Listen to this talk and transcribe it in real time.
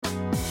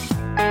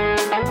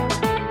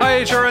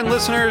HRN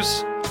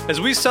listeners.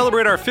 As we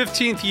celebrate our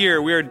 15th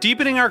year, we are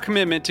deepening our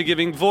commitment to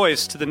giving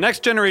voice to the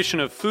next generation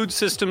of food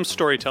systems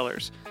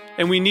storytellers,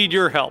 and we need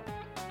your help.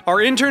 Our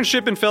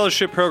internship and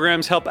fellowship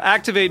programs help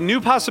activate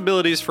new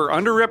possibilities for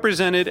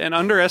underrepresented and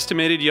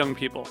underestimated young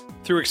people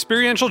through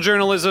experiential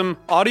journalism,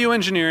 audio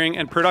engineering,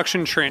 and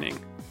production training.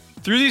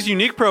 Through these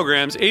unique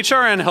programs,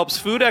 HRN helps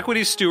food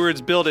equity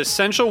stewards build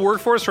essential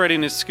workforce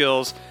readiness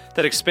skills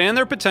that expand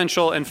their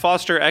potential and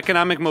foster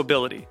economic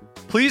mobility.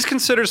 Please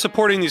consider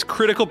supporting these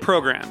critical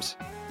programs.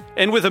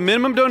 And with a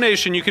minimum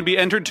donation, you can be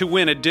entered to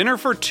win a dinner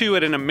for two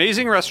at an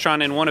amazing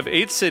restaurant in one of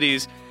 8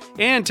 cities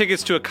and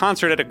tickets to a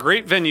concert at a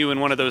great venue in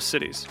one of those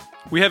cities.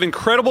 We have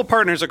incredible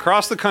partners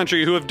across the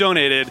country who have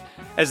donated,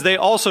 as they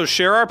also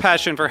share our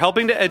passion for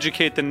helping to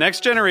educate the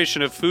next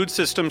generation of food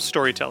systems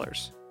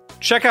storytellers.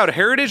 Check out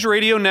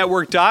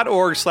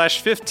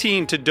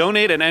heritageradionetwork.org/15 to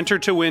donate and enter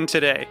to win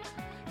today.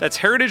 That's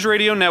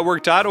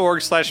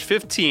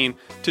heritageradionetwork.org/15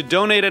 to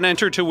donate and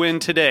enter to win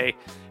today.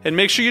 And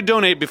make sure you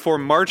donate before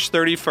March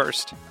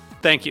 31st.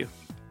 Thank you.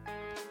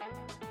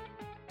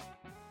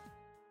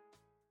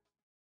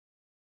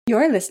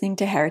 You're listening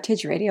to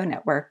Heritage Radio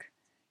Network.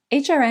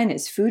 HRN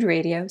is food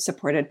radio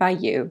supported by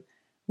you.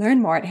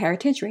 Learn more at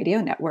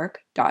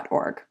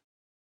heritageradionetwork.org.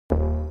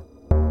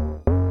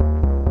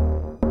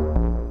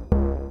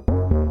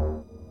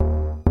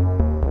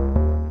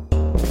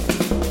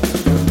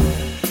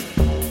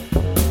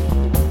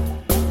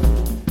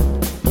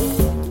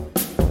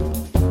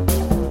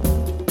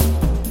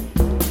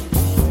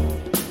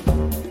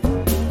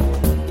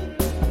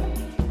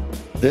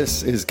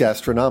 This is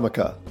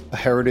Gastronomica, a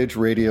Heritage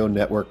Radio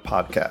Network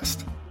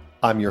podcast.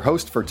 I'm your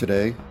host for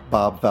today,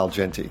 Bob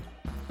Valgenti.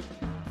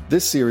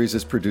 This series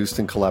is produced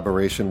in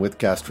collaboration with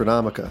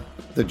Gastronomica,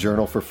 the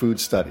Journal for Food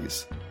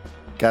Studies.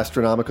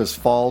 Gastronomica's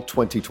Fall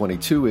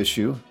 2022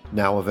 issue,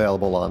 now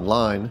available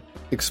online,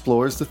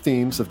 explores the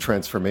themes of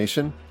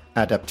transformation,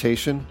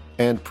 adaptation,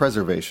 and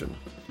preservation.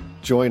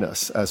 Join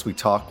us as we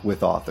talk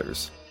with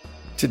authors.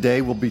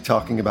 Today, we'll be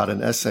talking about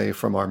an essay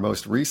from our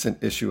most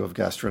recent issue of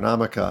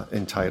Gastronomica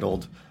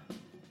entitled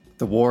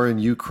The War in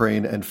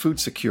Ukraine and Food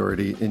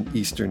Security in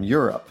Eastern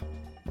Europe,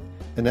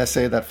 an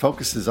essay that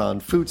focuses on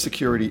food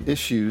security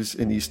issues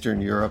in Eastern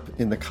Europe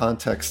in the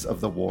context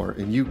of the war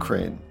in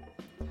Ukraine,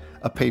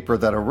 a paper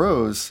that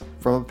arose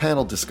from a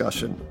panel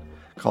discussion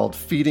called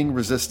Feeding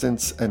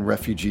Resistance and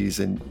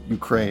Refugees in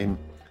Ukraine,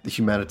 the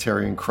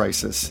Humanitarian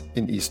Crisis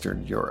in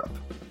Eastern Europe.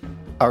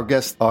 Our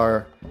guests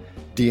are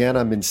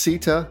Diana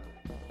Mincita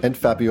and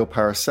Fabio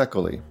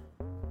Parasecoli.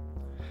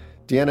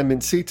 Diana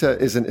Mincita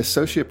is an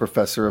associate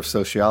professor of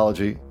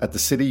sociology at the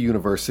City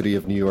University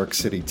of New York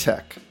City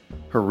Tech.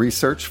 Her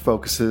research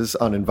focuses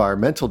on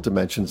environmental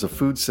dimensions of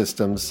food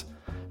systems,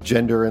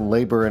 gender and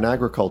labor in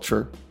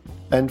agriculture,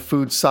 and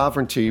food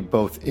sovereignty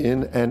both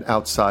in and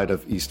outside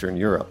of Eastern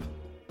Europe.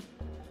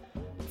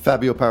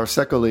 Fabio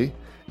Parasecoli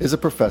is a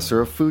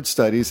professor of food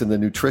studies in the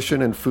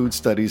Nutrition and Food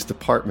Studies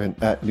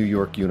Department at New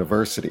York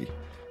University,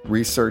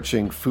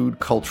 researching food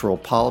cultural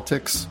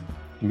politics,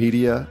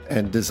 media,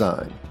 and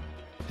design.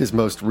 His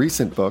most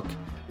recent book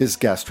is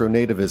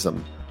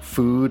Gastronativism: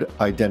 Food,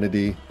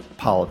 Identity,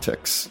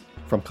 Politics,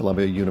 from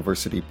Columbia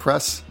University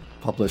Press,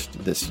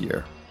 published this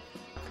year.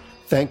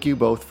 Thank you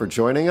both for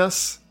joining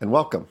us, and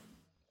welcome.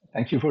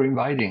 Thank you for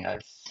inviting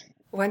us.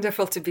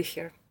 Wonderful to be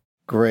here.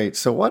 Great.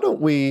 So why don't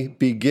we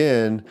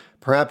begin?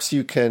 Perhaps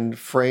you can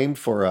frame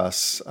for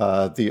us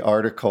the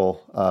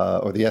article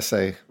or the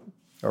essay,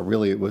 or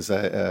really it was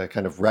a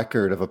kind of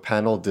record of a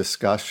panel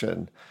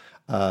discussion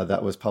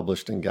that was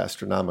published in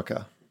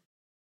Gastronomica.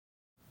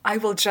 I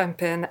will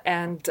jump in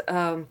and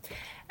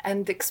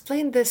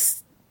explain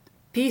this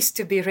piece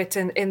to be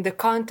written in the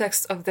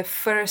context of the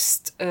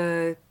first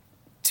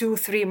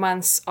 2-3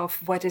 months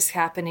of what is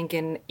happening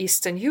in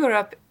Eastern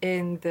Europe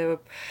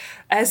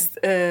as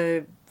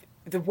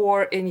the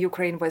war in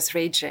Ukraine was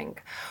raging.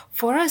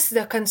 For us,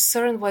 the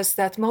concern was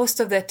that most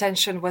of the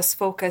attention was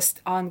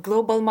focused on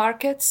global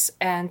markets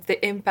and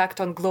the impact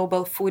on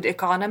global food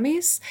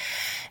economies,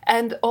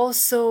 and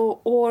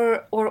also,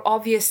 or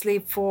obviously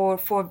for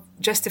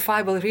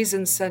justifiable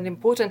reasons, and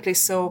importantly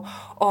so,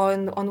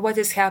 on what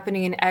is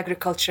happening in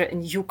agriculture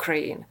in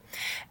Ukraine.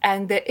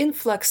 And the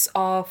influx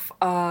of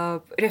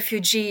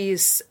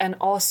refugees and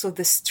also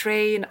the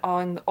strain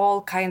on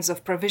all kinds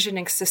of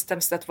provisioning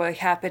systems that were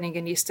happening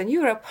in Eastern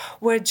Europe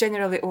were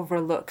generally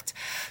overlooked.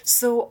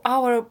 So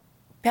our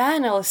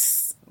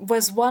panels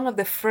was one of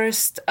the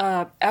first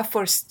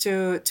efforts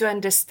to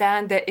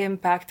understand the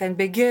impact and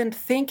begin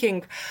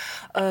thinking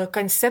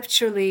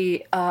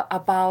conceptually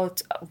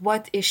about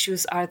what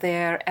issues are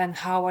there and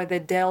how are they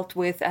dealt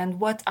with and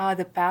what are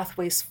the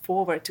pathways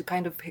forward, to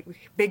kind of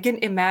begin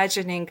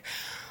imagining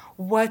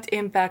what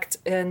impact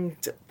and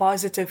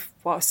positive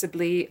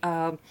possibly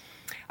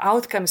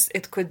outcomes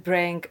it could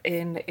bring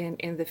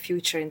in the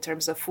future in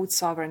terms of food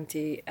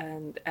sovereignty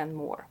and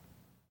more.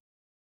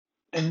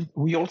 And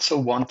we also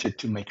wanted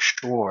to make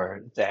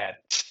sure that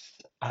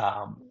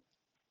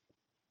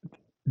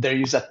there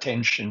is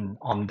attention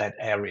on that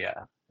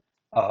area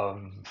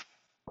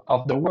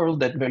of the world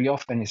that very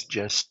often is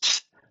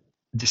just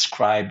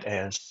described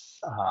as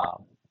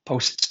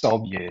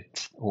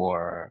post-Soviet,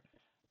 or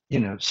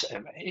in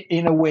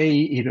a way,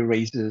 it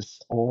erases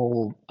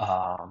all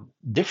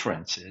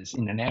differences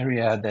in an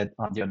area that,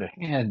 on the other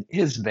hand,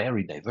 is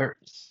very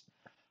diverse.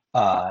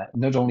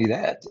 Not only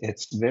that,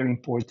 it's very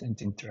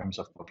important in terms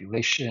of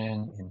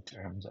population, in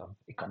terms of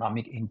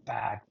economic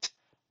impact,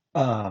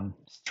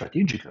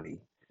 strategically.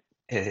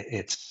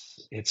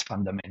 It's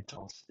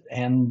fundamentals,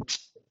 and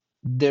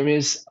there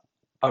is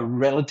a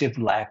relative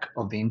lack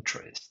of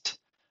interest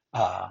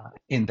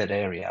in that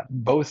area,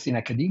 both in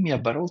academia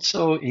but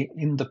also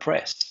in the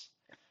press.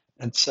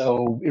 And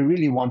so we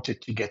really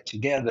wanted to get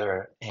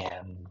together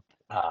and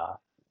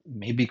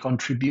maybe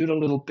contribute a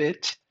little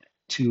bit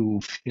to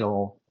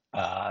fill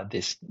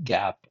this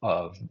gap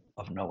of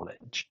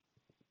knowledge.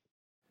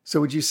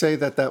 So would you say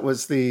that that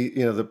was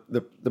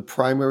the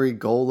primary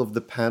goal of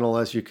the panel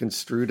as you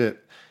construed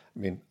it? I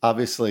mean,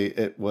 obviously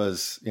it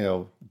was,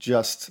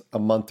 just a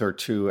month or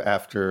two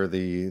after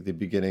the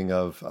beginning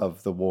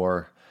of the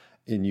war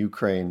in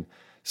Ukraine.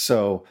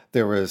 So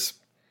there was,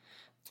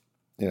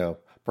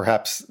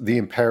 perhaps the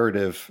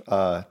imperative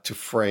to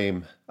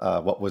frame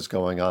what was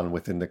going on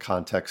within the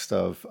context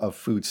of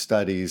food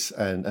studies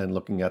and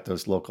looking at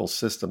those local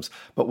systems.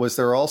 But was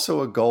there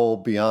also a goal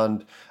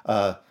beyond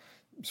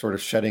sort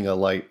of shedding a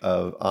light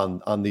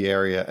on the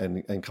area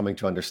and coming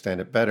to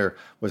understand it better?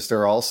 Was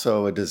there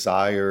also a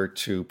desire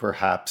to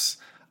perhaps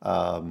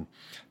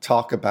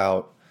talk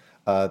about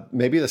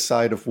maybe the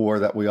side of war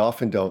that we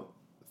often don't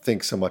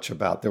think so much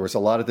about? There was a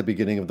lot at the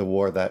beginning of the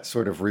war that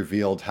sort of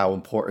revealed how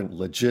important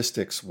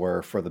logistics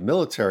were for the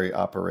military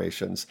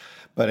operations.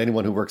 But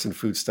anyone who works in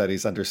food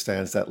studies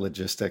understands that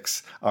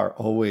logistics are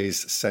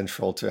always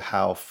central to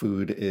how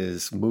food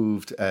is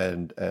moved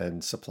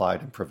and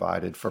supplied and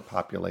provided for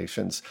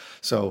populations.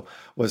 So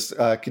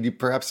could you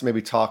perhaps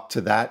maybe talk to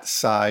that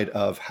side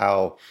of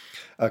how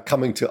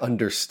coming to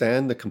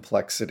understand the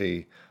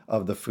complexity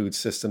of the food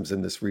systems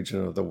in this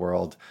region of the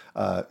world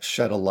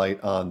shed a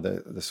light on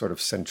the sort of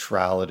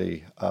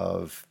centrality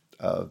of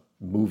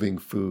moving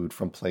food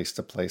from place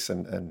to place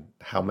and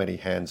how many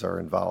hands are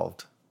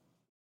involved?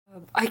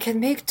 I can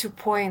make 2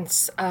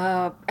 points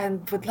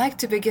and would like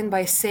to begin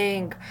by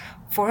saying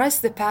for us,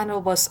 the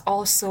panel was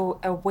also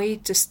a way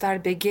to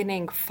start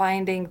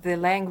finding the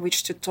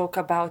language to talk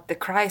about the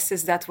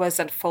crisis that was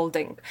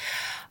unfolding.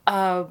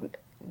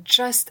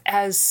 Just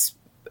as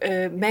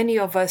many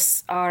of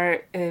us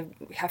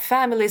have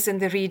families in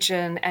the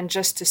region, and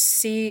just to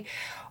see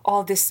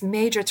all this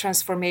major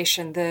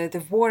transformation,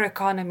 the war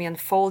economy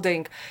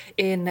unfolding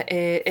in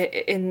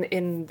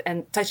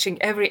and touching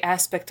every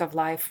aspect of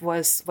life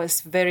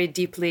was very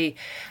deeply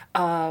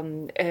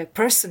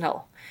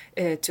personal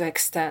to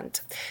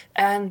extent.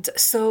 And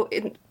so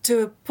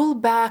to pull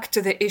back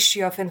to the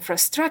issue of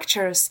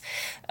infrastructures,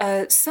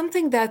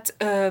 something that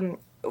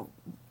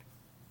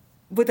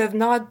would have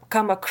not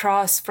come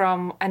across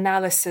from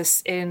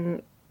analysis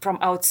from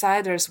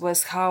outsiders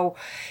was how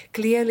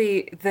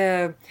clearly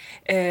the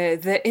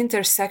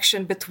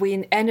intersection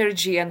between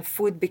energy and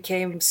food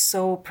became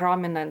so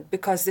prominent,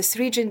 because this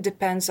region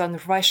depends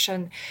on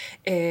Russian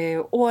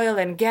oil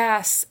and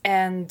gas,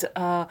 and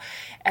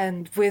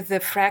with the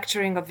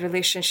fracturing of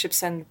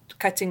relationships and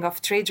cutting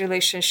off trade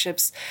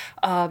relationships,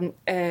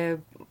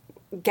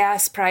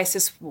 gas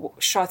prices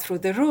shot through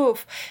the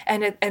roof,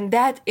 and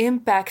that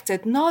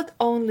impacted not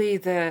only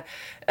the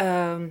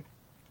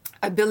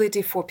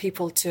ability for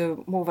people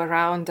to move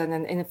around and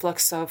an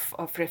influx of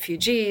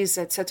refugees,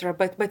 etc.,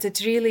 but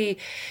it really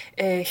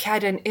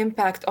had an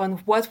impact on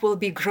what will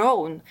be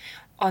grown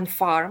on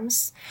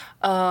farms.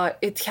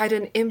 It had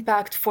an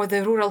impact for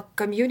the rural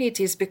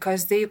communities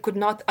because they could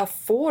not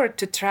afford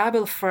to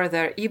travel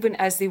further, even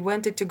as they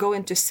wanted to go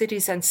into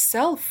cities and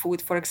sell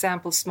food. For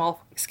example,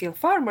 small-scale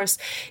farmers,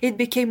 it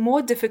became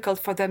more difficult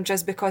for them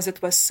just because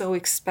it was so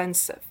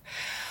expensive.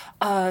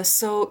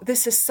 So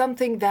this is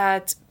something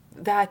that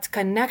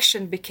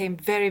connection became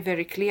very,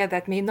 very clear.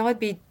 That may not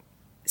be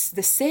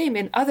the same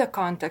in other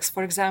contexts.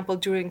 For example,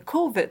 during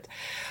COVID,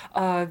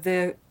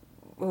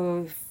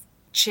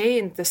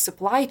 the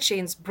supply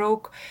chains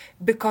broke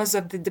because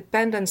of the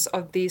dependence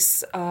of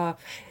these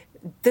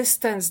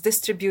distance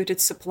distributed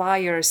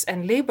suppliers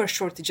and labor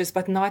shortages,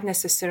 but not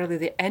necessarily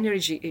the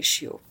energy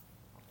issue.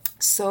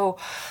 So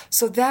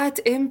that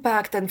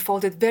impact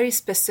unfolded very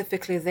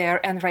specifically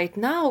there. And right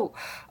now,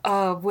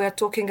 we're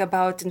talking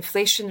about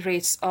inflation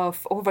rates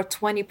of over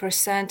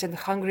 20% in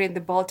Hungary and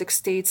the Baltic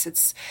states.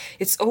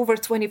 It's over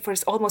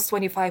 20%, almost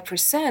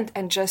 25%,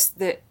 and just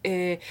the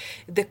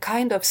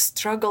kind of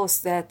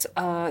struggles that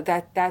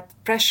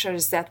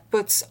pressures that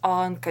puts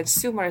on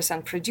consumers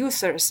and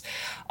producers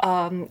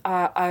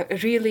are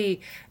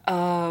really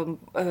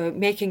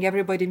making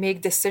everybody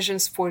make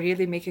decisions for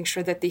really making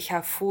sure that they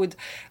have food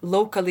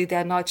locally.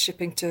 They're not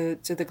shipping to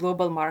the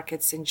global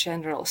markets in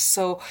general.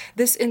 So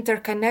this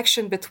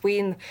interconnection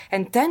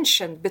and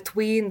tension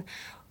between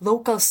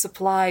local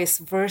supplies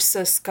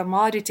versus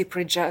commodity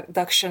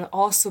production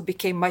also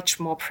became much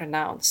more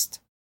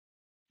pronounced.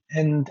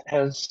 And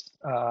as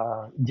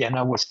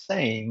Diana was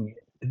saying,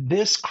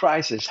 this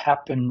crisis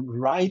happened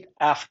right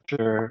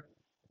after,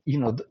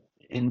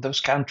 in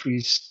those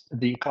countries,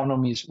 the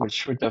economies were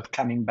sort of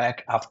coming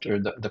back after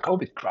the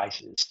COVID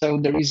crisis. So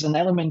there is an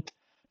element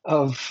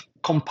of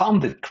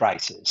compounded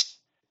crisis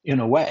in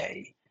a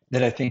way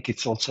that I think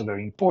it's also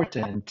very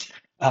important.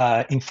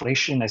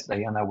 Inflation, as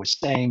Diana was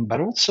saying, but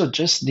also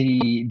just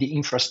the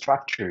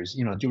infrastructures.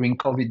 During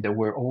COVID, there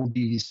were all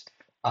these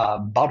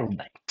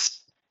bottlenecks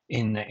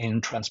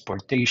in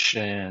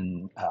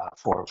transportation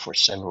for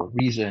several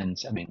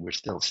reasons. I mean, we're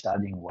still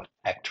studying what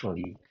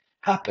actually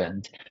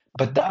happened,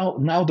 but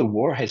now the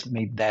war has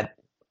made that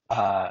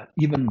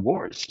even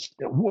worse.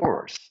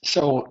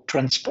 So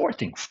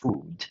transporting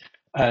food,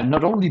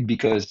 not only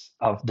because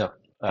of the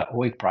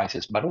oil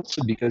prices, but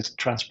also because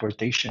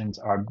transportations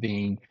are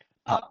being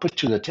put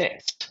to the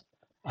test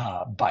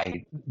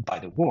by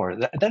the war.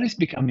 That is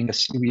becoming a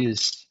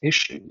serious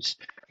issue.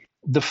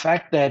 The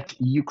fact that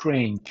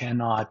Ukraine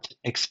cannot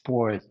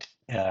export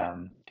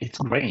its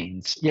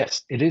grains,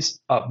 yes, it is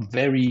a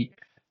very,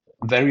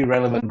 very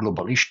relevant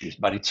global issue,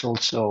 but it's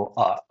also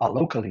a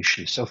local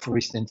issue. So, for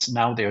instance,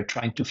 now they're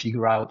trying to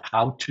figure out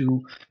how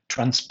to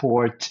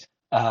transport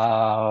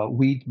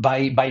wheat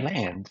by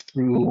land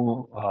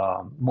through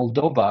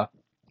Moldova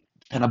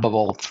and, above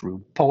all,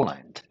 through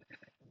Poland.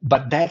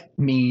 But that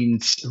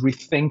means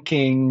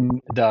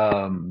rethinking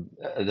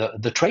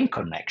the train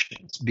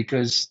connections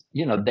because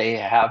they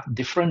have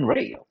different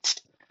rails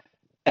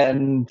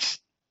and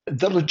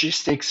the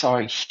logistics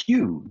are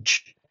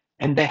huge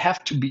and they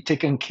have to be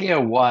taken care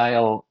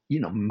while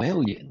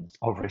millions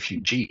of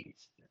refugees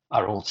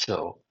are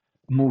also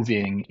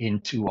moving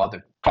into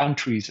other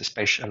countries,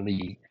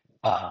 especially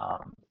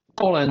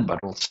Poland, but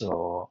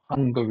also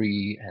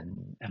Hungary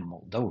and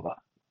Moldova.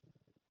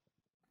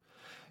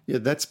 Yeah,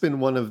 that's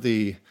been one of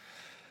the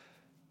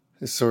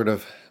sort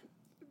of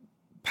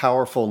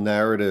powerful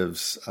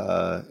narratives,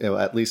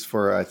 at least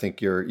for, I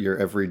think, your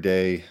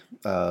everyday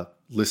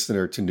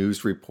listener to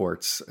news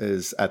reports,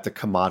 is at the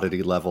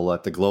commodity level.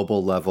 At the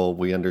global level,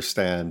 we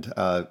understand,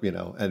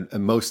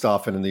 and most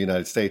often in the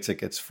United States, it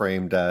gets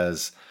framed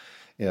as,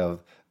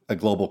 a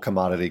global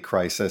commodity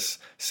crisis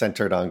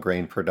centered on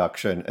grain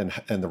production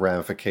and the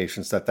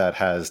ramifications that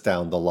has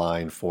down the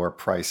line for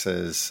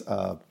prices,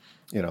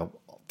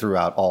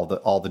 throughout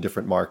all the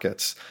different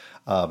markets.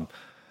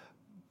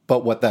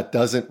 But what that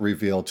doesn't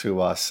reveal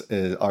to us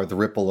are the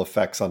ripple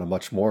effects on a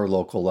much more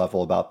local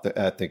level about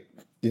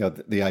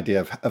the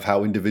idea of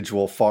how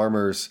individual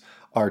farmers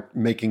are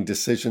making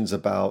decisions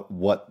about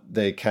what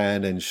they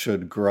can and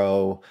should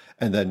grow,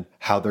 and then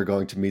how they're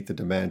going to meet the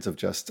demands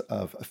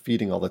of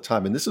feeding all the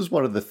time. And this is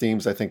one of the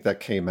themes I think that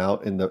came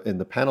out in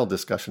the panel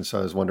discussion. So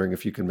I was wondering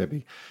if you can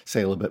maybe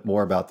say a little bit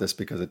more about this,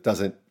 because it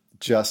doesn't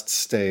just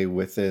stay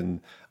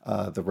within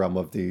the realm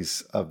of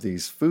these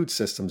food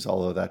systems,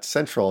 although that's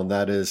central, and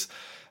that is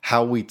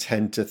how we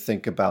tend to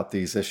think about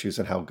these issues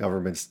and how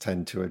governments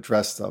tend to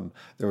address them.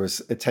 There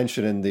was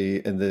attention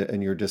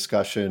in your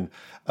discussion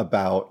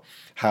about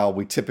how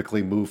we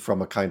typically move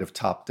from a kind of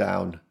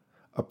top-down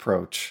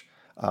approach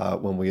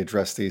when we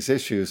address these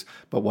issues,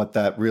 but what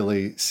that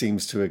really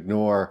seems to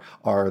ignore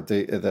are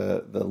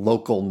the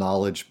local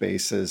knowledge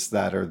bases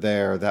that are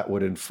there that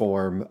would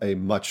inform a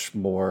much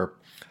more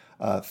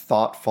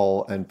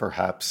thoughtful and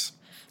perhaps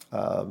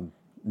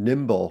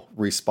nimble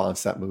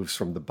response that moves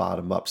from the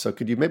bottom up. So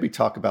could you maybe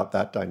talk about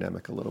that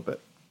dynamic a little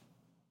bit?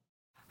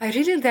 I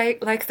really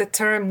like the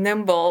term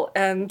nimble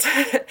and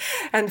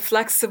and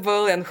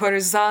flexible and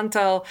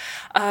horizontal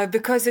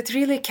because it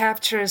really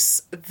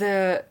captures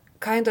the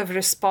kind of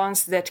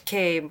response that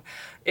came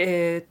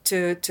to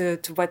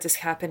what is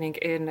happening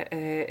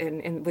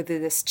in with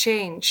this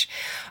change.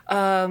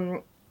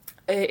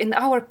 In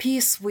our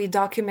piece, we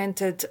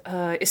documented,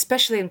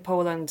 especially in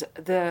Poland,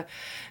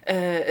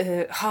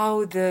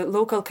 how the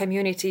local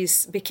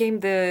communities became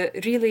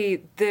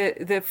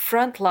the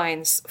front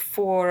lines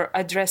for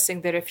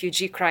addressing the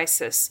refugee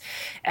crisis,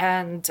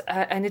 and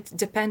it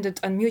depended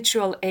on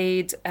mutual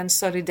aid and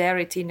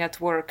solidarity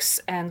networks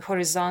and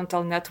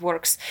horizontal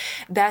networks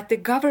that the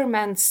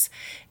governments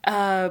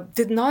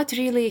did not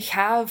really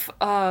have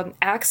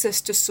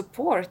access to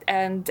support,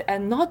 and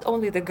not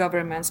only the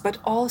governments but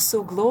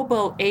also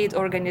global aid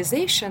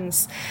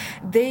organizations.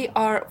 They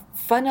are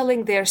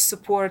funneling their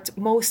support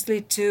mostly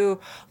to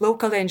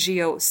local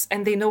NGOs,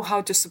 and they know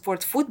how to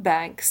support food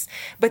banks,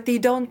 but they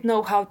don't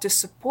know how to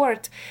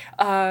support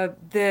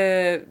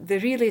the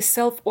really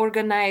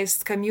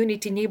self-organized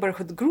community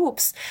neighborhood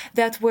groups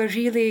that were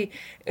really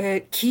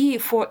key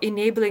for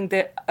enabling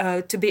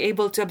to be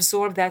able to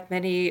absorb that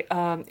many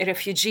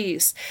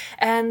refugees,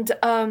 and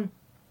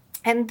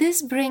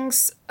this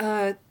brings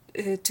to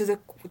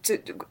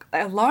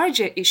a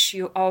larger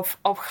issue of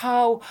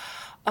how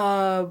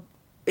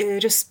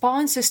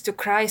responses to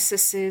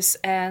crises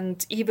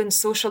and even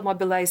social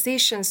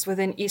mobilizations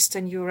within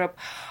Eastern Europe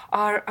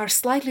are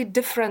slightly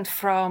different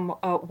from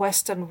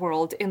Western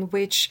world, in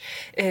which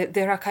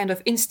there are kind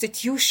of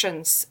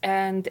institutions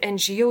and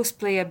NGOs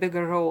play a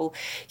bigger role.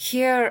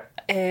 Here,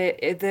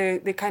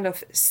 the kind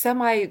of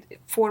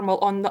semi-formal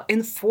or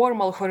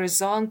informal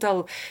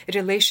horizontal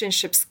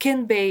relationships,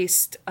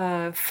 skin-based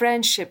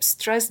friendships,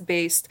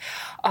 trust-based,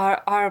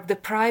 are the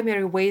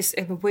primary ways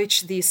in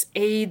which these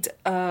aid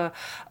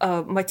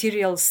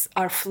materials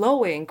are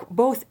flowing,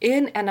 both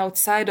in and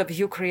outside of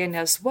Ukraine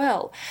as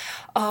well.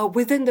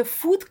 Within the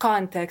food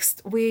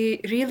context,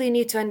 we really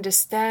need to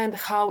understand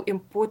how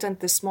important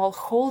the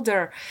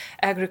smallholder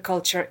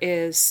agriculture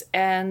is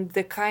and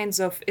the kinds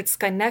of its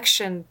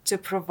connection to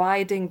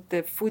providing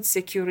the food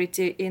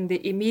security in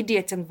the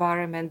immediate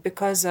environment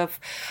because of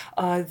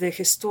the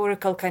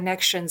historical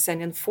connections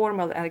and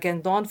informal,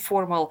 again,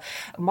 non-formal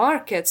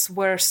markets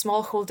where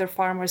smallholder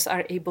farmers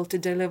are able to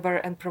deliver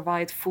and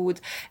provide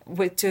food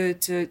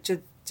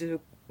to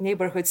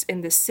neighborhoods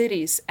in the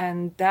cities.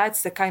 And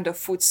that's the kind of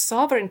food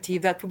sovereignty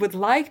that we would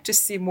like to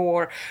see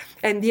more.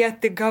 And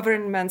yet the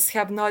governments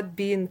have not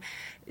been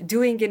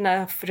doing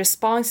enough,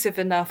 responsive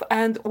enough,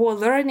 and or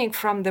learning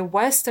from the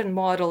Western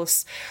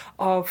models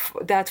of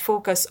that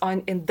focus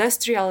on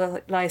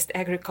industrialized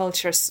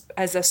agriculture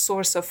as a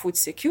source of food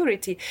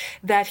security,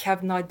 that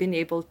have not been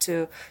able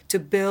to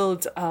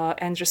build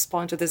and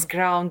respond to this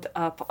ground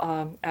up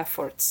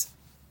efforts.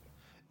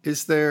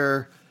 Is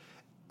there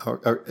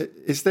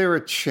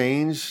a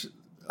change?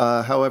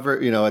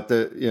 However, at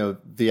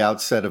the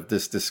outset of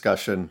this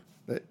discussion,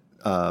 it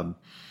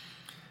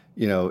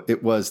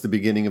was the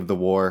beginning of the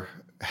war,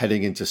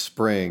 heading into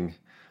spring,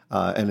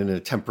 and in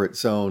a temperate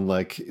zone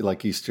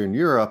like Eastern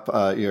Europe,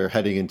 you're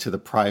heading into the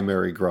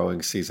primary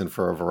growing season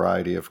for a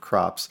variety of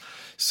crops.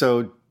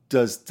 So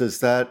does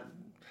that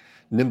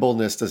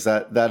nimbleness, does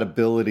that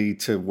ability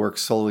to work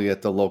solely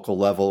at the local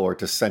level or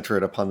to center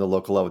it upon the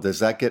local level, does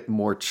that get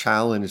more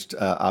challenged,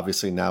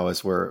 obviously now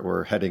as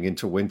we're heading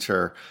into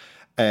winter?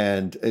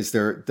 And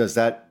does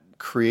that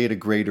create a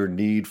greater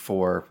need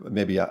for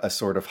maybe a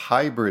sort of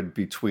hybrid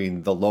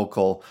between the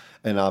local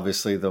and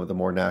obviously the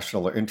more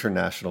national or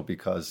international,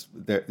 because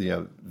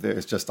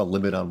there's just a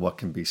limit on what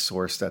can be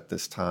sourced at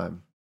this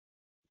time?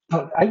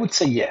 I would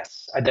say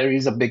yes. There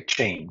is a big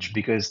change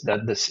because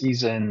the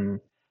season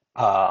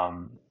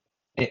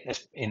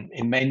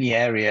in many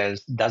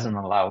areas doesn't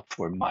allow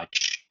for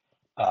much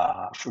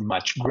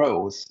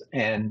growth,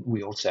 and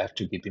we also have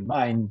to keep in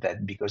mind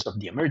that because of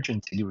the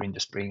emergency during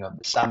the spring of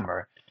the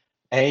summer,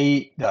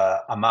 the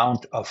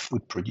amount of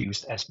food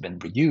produced has been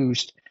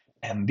reduced,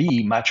 and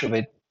B, much of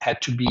it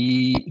had to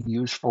be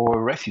used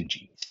for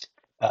refugees.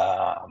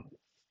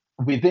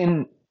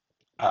 Within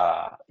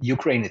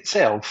Ukraine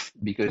itself,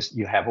 because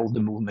you have all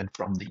the movement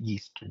from the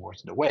east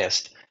towards the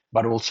west,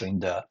 but also in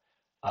the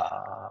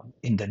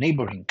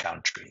neighboring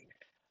country.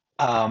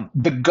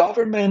 The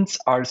governments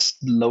are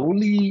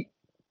slowly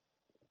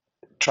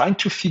trying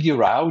to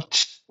figure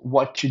out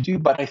what to do,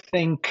 but I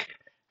think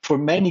for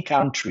many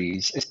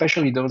countries,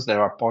 especially those that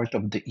are part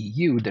of the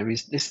EU, there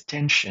is this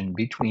tension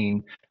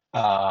between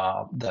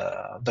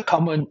the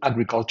Common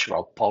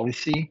Agricultural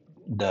Policy,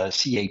 the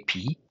CAP,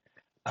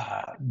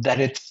 that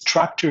it's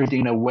structured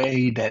in a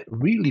way that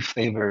really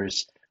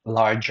favors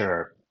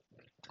larger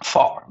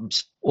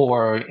farms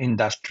or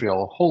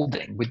industrial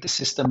holding with the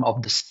system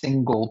of the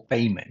single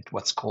payment,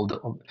 what's called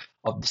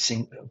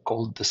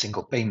called the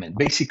single payment.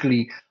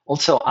 Basically,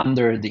 also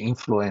under the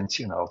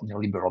influence, of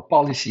neoliberal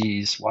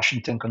policies,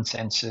 Washington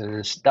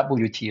Consensus,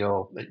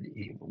 WTO.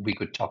 We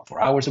could talk for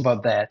hours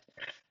about that.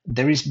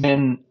 There has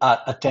been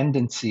a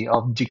tendency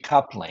of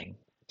decoupling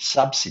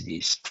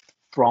subsidies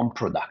from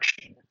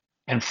production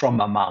and from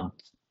amount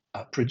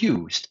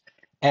produced,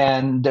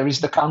 and there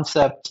is the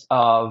concept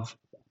of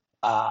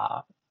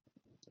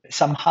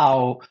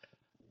somehow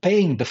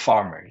paying the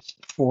farmers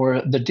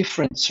for the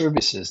different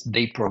services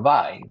they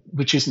provide,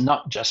 which is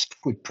not just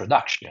food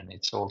production,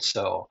 it's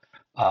also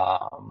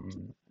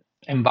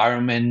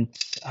environment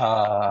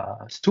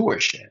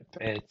stewardship,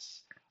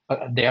 it's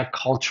their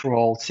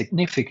cultural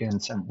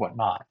significance and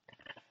whatnot.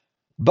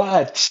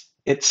 But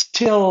it's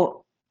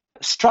still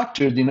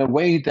structured in a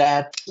way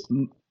that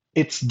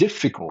it's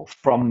difficult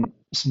from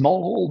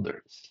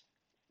smallholders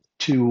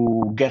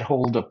to get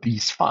hold of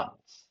these funds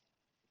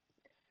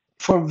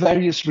for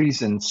various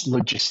reasons: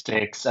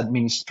 logistics,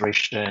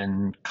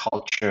 administration,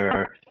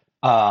 culture,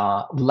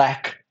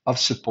 lack of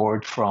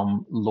support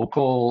from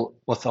local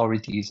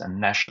authorities and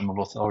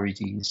national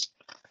authorities.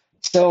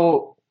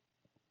 So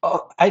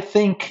I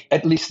think,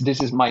 at least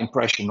this is my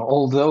impression,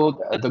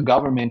 although the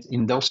government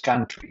in those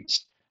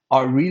countries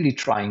are really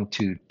trying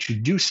to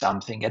do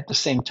something, at the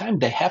same time,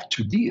 they have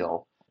to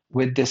deal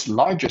with this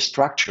larger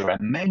structure, and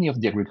many of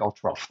the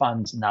agricultural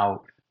funds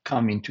now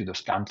come into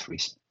those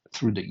countries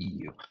through the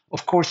EU.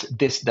 Of course,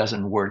 this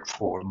doesn't work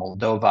for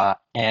Moldova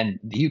and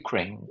the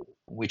Ukraine,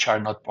 which are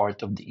not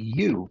part of the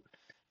EU,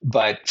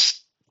 but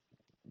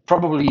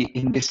probably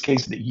in this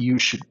case, the EU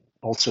should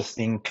also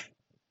think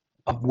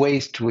of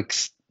ways to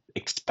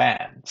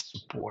expand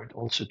support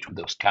also to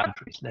those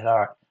countries that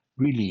are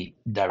really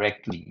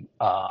directly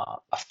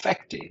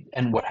affected.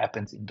 And what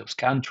happens in those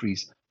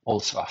countries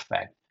also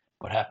affect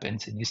what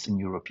happens in Eastern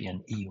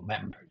European EU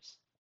members.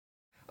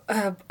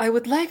 I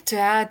would like to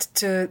add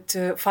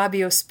to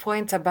Fabio's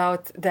point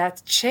about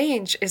that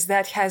change is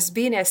that has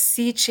been a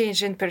sea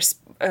change in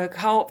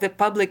how the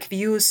public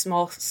views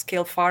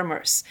small-scale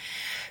farmers.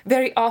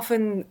 Very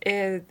often,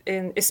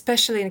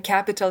 especially in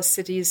capital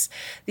cities,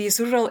 these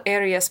rural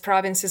areas,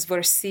 provinces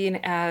were seen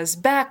as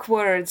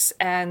backwards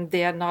and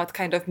they are not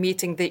kind of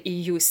meeting the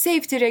EU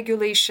safety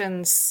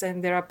regulations.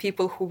 And there are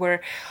people who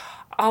were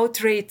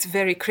outright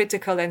very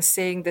critical and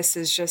saying this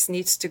is just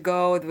needs to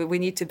go, we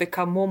need to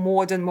become more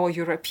modern, more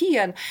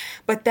European.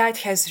 But that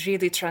has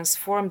really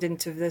transformed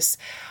into this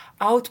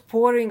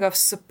outpouring of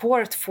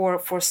support for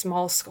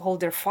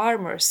smallholder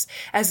farmers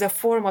as a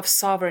form of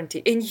sovereignty.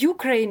 In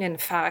Ukraine, in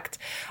fact,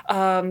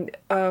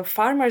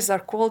 farmers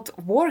are called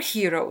war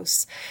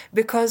heroes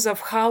because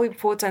of how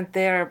important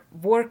their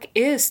work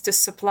is to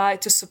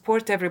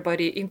support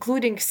everybody,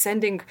 including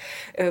sending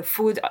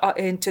food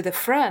into the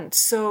front.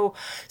 So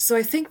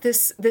I think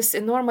this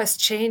enormous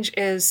change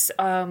is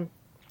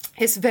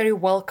very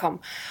welcome.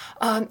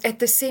 At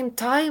the same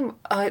time,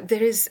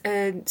 there is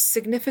a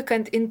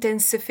significant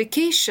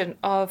intensification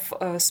of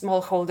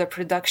smallholder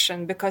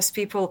production because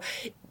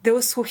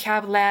those who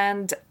have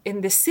land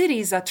in the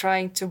cities are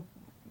trying to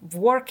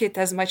work it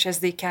as much as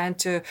they can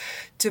to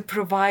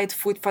provide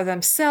food for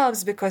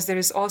themselves, because there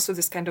is also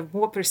this kind of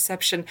more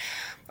perception,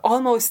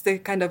 almost the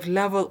kind of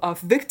level of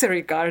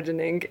victory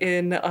gardening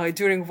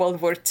during World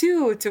War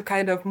II, to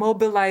kind of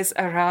mobilize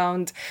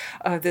around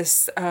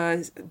this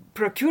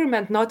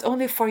procurement, not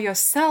only for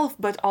yourself,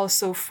 but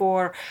also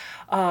for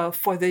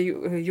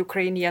the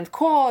Ukrainian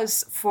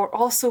cause,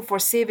 also for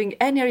saving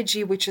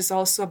energy, which is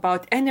also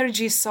about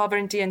energy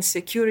sovereignty and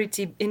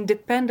security,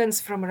 independence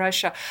from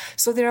Russia.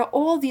 So there are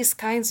all these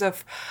kinds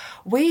of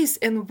ways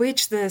in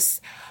which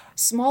this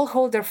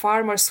smallholder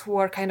farmers who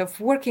are kind of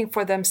working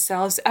for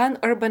themselves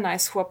and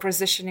urbanites who are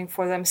positioning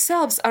for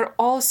themselves are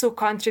also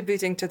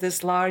contributing to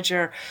this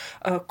larger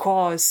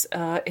cause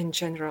in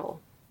general.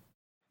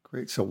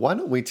 Great. So why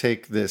don't we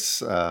take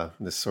this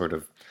this sort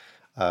of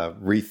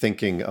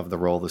rethinking of the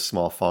role of the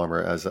small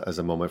farmer as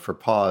a moment for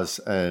pause,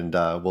 and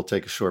we'll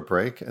take a short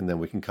break, and then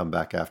we can come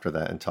back after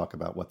that and talk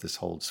about what this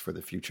holds for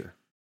the future.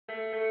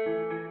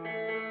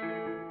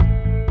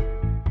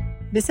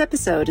 This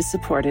episode is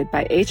supported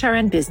by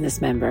HRN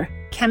business member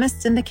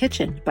Chemists in the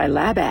Kitchen by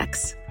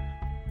LabX.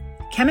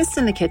 Chemists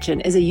in the Kitchen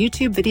is a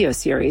YouTube video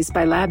series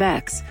by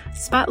LabX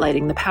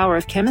spotlighting the power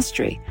of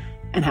chemistry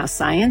and how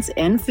science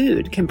and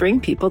food can bring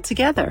people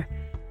together.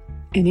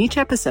 In each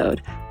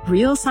episode,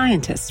 real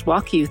scientists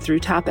walk you through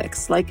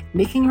topics like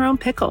making your own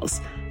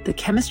pickles, the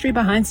chemistry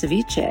behind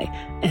ceviche,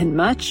 and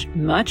much,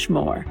 much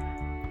more.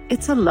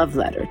 It's a love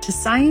letter to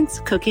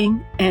science,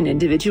 cooking, and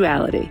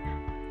individuality,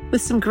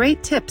 with some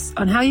great tips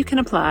on how you can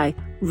apply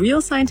real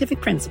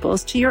scientific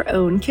principles to your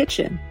own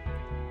kitchen.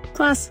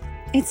 Plus,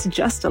 it's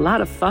just a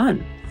lot of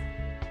fun.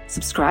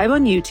 Subscribe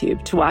on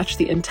YouTube to watch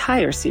the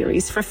entire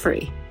series for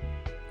free.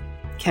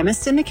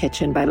 Chemists in the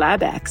Kitchen by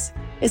LabX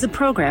is a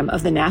program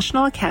of the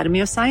National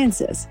Academy of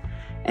Sciences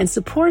and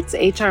supports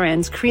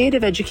HRN's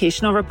creative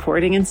educational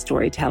reporting and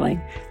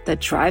storytelling that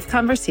drive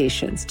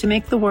conversations to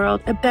make the world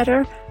a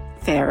better,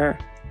 fairer,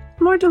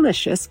 more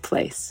delicious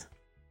place.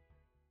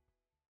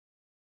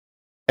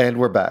 And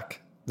we're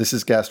back. This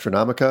is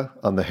Gastronomica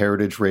on the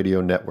Heritage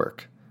Radio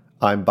Network.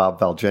 I'm Bob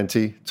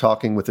Valgenti,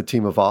 talking with a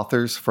team of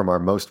authors from our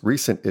most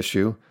recent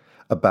issue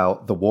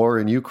about the war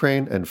in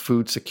Ukraine and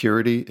food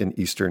security in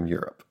Eastern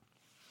Europe.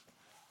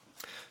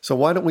 So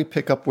why don't we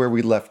pick up where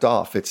we left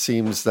off? It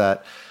seems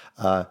that,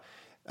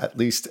 at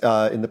least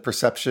in the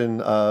perception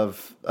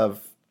of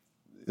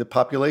the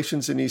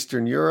populations in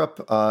Eastern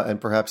Europe and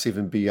perhaps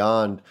even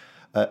beyond,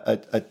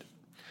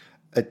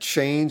 a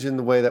change in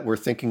the way that we're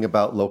thinking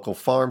about local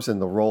farms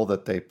and the role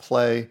that they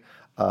play,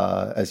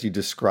 as you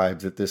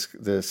described, that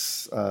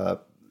this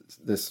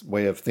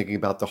way of thinking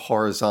about the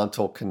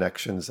horizontal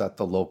connections at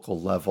the local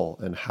level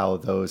and how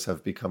those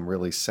have become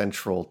really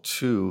central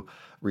to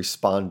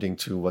responding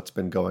to what's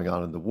been going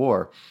on in the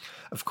war.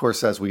 Of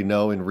course, as we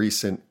know, in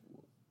recent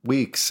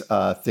weeks,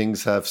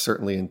 things have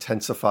certainly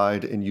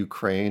intensified in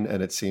Ukraine,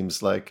 and it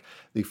seems like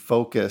the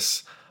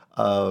focus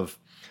of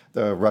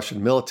the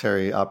Russian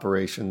military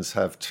operations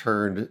have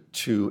turned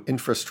to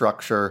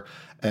infrastructure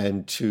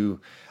and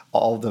to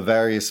all the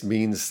various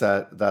means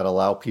that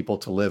allow people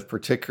to live,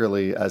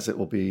 particularly as it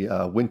will be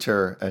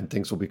winter and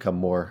things will become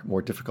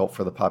more difficult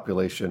for the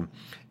population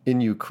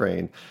in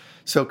Ukraine.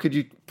 So could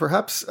you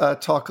perhaps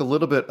talk a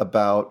little bit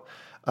about,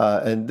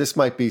 and this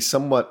might be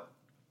somewhat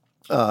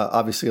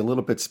obviously a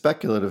little bit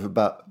speculative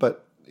about,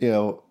 but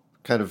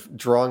kind of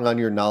drawing on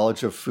your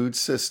knowledge of food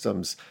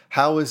systems,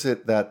 how is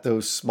it that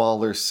those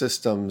smaller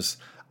systems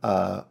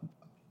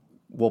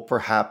will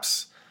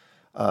perhaps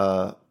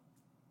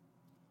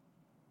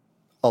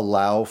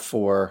allow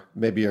for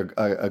maybe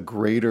a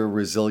greater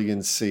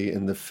resiliency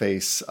in the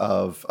face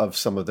of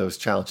some of those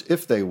challenges,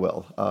 if they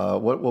will?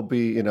 What will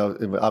be,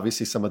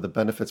 obviously some of the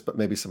benefits, but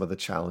maybe some of the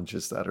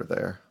challenges that are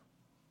there?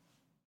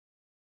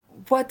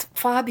 what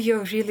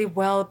Fabio really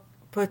well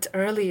put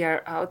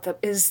earlier out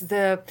is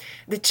the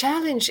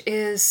challenge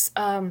is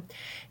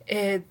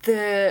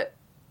the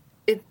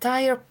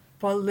entire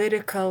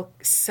political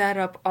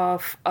setup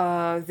of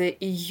the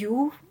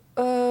EU.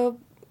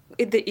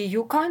 In the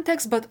EU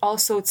context, but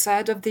also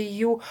outside of the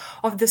EU,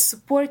 of the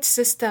support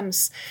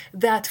systems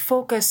that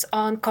focus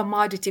on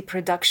commodity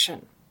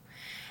production.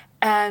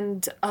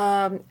 And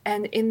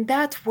in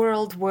that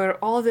world where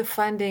all the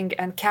funding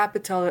and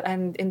capital,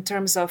 and in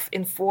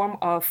form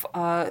of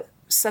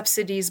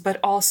subsidies, but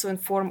also in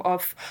form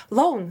of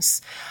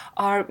loans,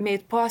 are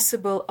made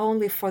possible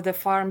only for the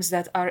farms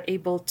that are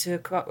able to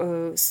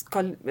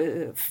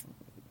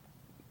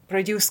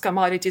produce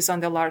commodities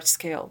on the large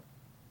scale.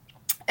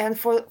 And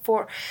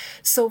for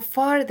so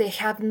far, there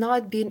have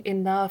not been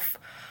enough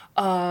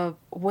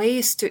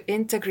ways to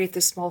integrate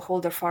the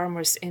smallholder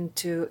farmers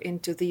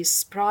into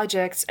these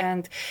projects.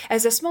 And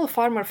as a small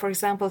farmer, for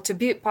example, to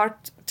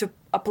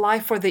apply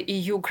for the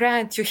EU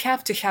grant, you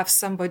have to have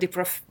somebody,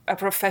 a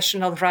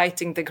professional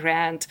writing the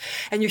grant,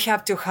 and you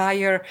have to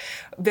hire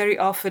very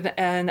often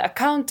an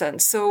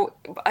accountant. So,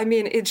 I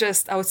mean, it's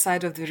just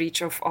outside of the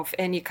reach of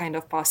any kind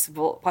of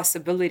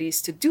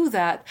possibilities to do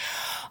that.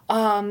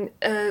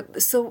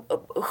 So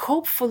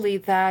hopefully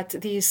that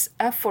these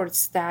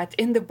efforts that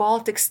in the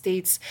Baltic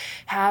states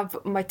have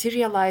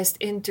materialized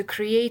into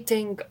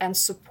creating and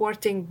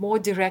supporting more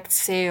direct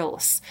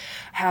sales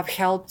have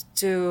helped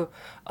to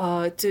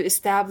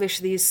establish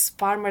these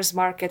farmers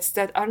markets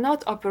that are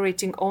not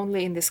operating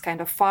only in this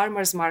kind of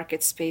farmers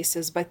market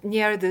spaces, but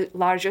near the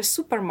larger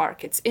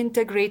supermarkets,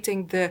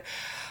 integrating the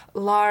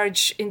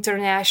large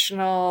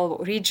international,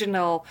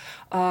 regional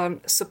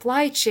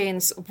supply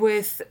chains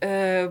with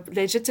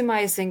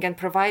legitimizing and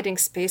providing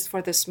space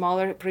for the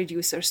smaller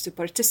producers to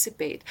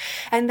participate.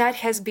 And that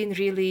has been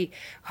really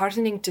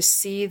heartening to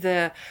see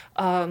the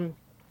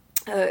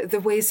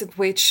ways in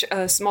which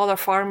smaller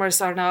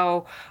farmers are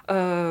now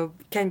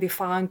can be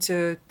found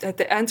at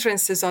the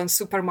entrances on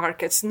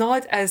supermarkets,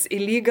 not as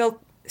illegal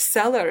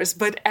sellers,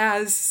 but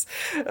as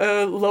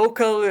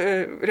local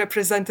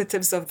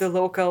representatives of the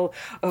local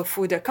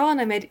food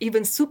economy. And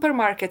even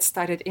supermarkets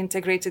started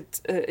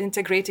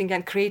integrating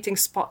and creating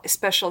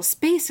special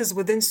spaces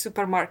within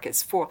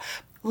supermarkets for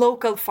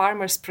local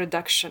farmers'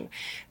 production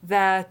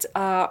that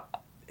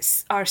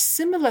are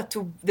similar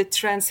to the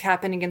trends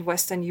happening in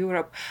Western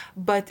Europe,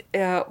 but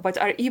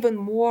are even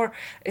more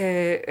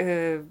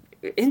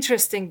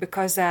interesting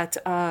because that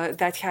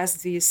has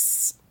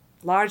these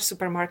large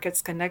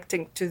supermarkets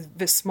connecting to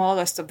the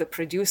smallest of the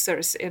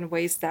producers in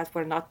ways that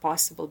were not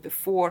possible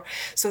before.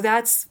 So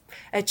that's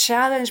a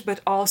challenge,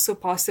 but also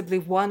possibly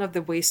one of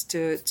the ways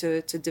to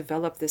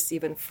develop this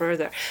even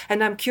further.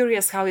 And I'm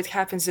curious how it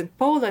happens in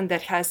Poland,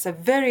 that has a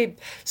very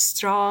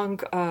strong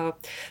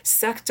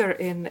sector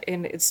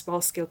in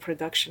small-scale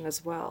production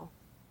as well.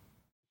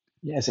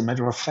 Yeah, as a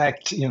matter of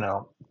fact,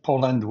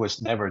 Poland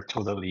was never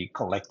totally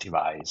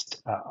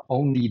collectivized.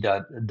 Only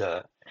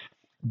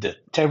the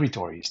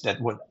territories that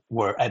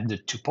were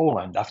added to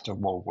Poland after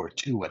World War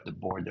II at the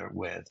border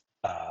with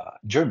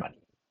Germany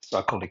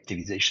saw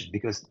collectivization,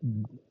 because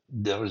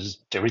those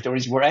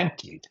territories were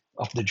emptied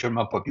of the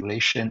German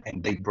population,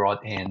 and they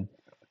brought in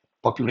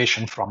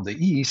population from the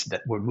east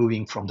that were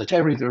moving from the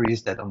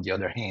territories that, on the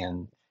other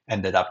hand,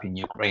 ended up in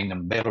Ukraine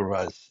and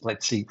Belarus.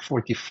 Let's see,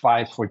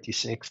 45,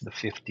 46, the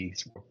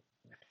 50s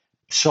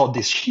saw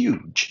this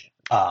huge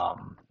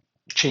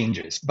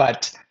changes.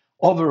 But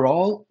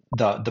overall,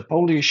 the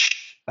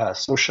Polish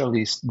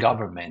socialist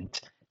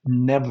government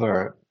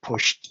never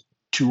pushed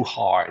too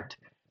hard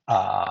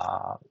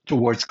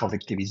towards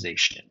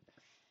collectivization,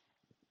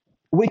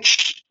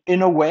 which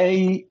in a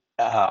way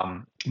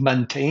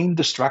maintained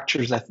the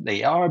structures that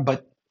they are,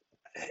 but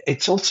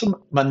it's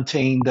also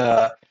maintained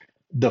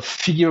the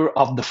fear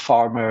of the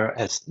farmer,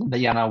 as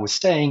Diana was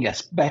saying,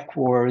 as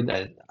backward,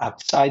 as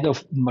outside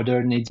of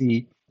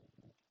modernity.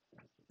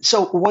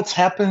 So what's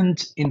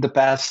happened in the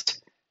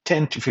past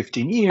 10 to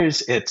 15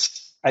 years,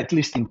 it's, at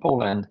least in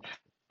Poland,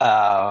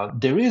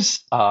 there is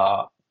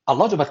a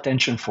lot of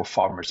attention for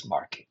farmers'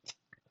 markets.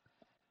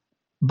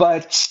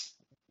 But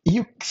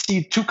you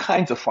see two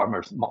kinds of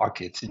farmers'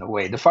 markets in a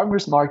way. The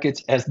farmers'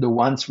 markets as the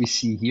ones we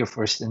see here,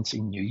 for instance,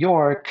 in New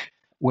York,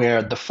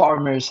 where the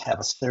farmers have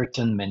a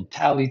certain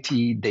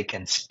mentality, they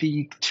can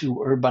speak to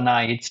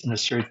urbanites in a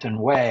certain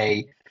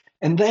way.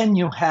 And then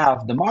you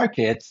have the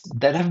markets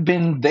that have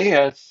been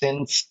there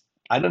since,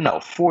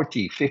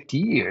 40, 50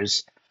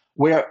 years,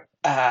 where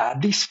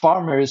these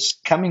farmers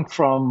coming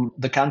from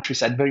the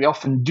countryside very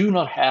often do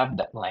not have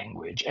that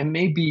language and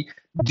maybe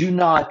do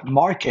not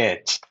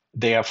market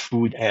their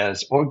food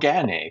as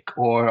organic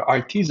or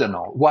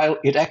artisanal, while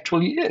it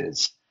actually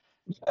is.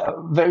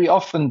 Very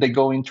often they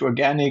go into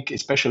organic,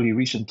 especially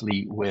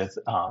recently with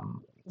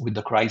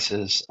the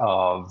crisis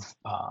of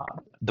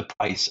the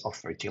price of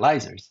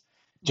fertilizers,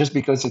 just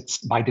because it's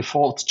by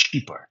default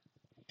cheaper.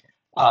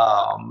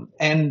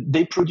 And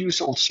they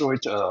produce all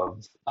sorts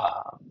of,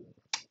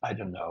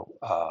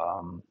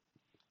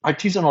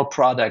 artisanal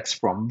products,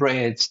 from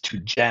breads to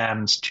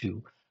jams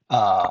to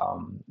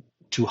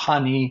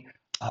honey,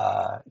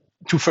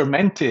 to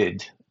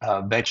fermented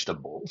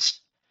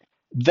vegetables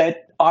they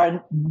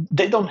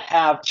don't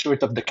have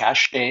sort of the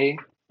cachet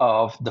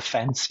of the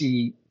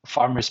fancy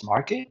farmers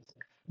market,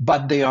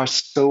 but they are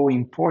so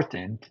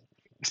important,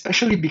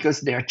 especially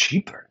because they are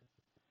cheaper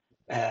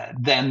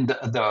than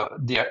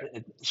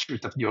the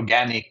sort of the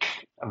organic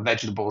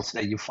vegetables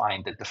that you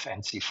find at the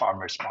fancy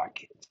farmers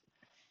market.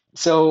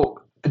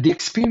 So the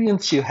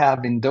experience you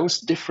have in those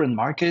different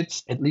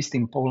markets, at least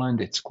in Poland,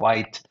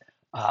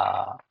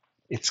 uh,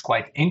 it's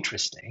quite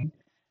interesting.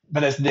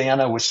 But as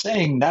Diana was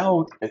saying,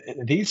 now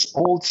these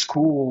old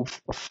school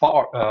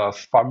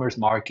farmers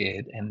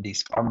market and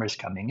these farmers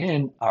coming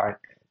in are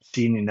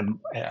seen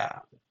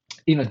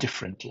in a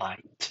different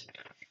light.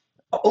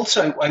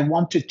 Also, I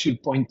wanted to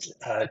point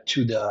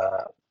to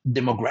the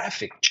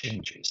demographic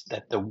changes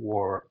that the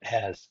war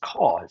has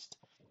caused.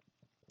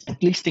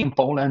 At least in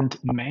Poland,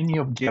 many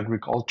of the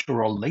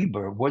agricultural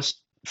labor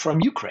was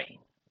from Ukraine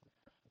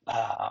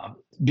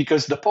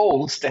because the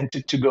Poles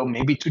tended to go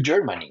maybe to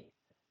Germany,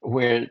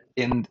 where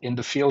in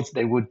the fields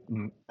they would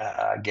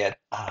get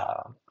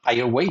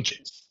higher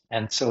wages.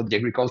 And so the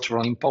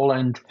agricultural in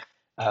Poland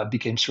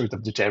became sort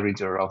of the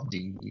territory of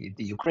the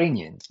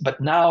Ukrainians. But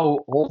now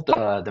all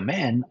the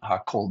men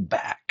are called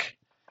back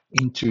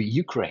into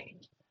Ukraine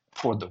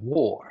for the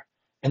war.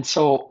 And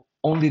so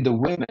only the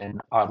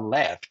women are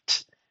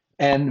left.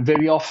 And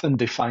very often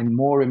they find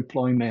more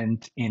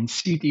employment in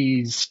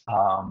cities.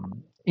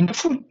 In the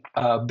food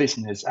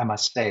business, I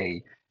must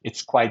say,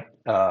 it's quite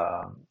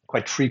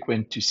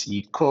frequent to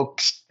see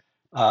cooks,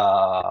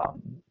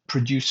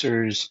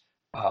 producers,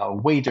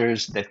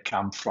 waiters that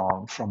come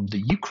from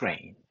the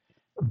Ukraine,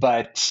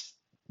 but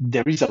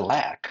there is a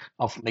lack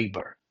of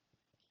labor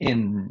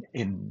in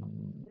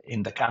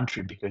the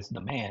country because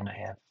the men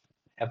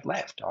have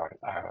left,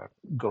 are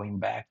going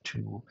back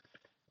to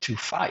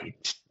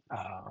fight.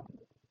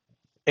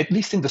 At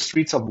least in the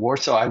streets of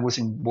Warsaw, I was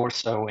in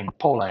Warsaw in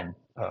Poland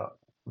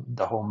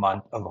the whole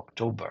month of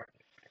October.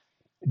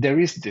 There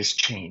is this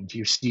change.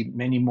 You see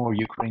many more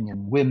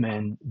Ukrainian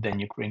women than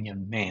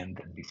Ukrainian men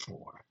than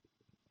before.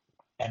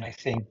 And I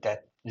think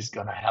that is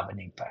going to have an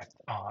impact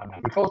on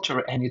agriculture.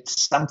 And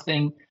it's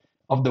something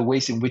of the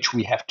ways in which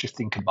we have to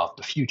think about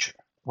the future.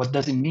 What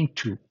does it mean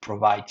to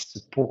provide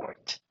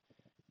support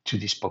to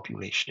this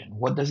population?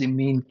 What does it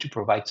mean to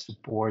provide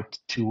support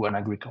to an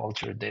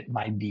agriculture that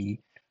might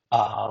be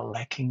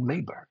lacking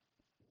labor?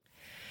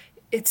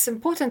 It's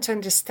important to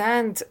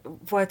understand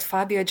what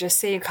Fabio just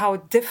saying, how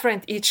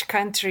different each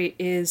country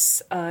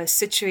is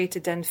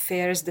situated and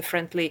fares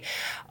differently.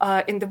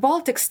 In the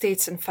Baltic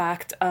states, in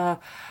fact, a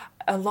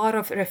lot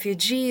of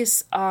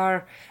refugees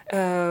are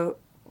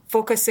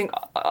focusing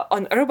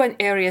on urban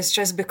areas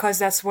just because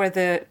that's where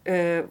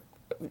the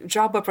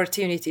job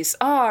opportunities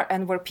are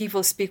and where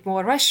people speak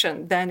more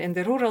Russian than in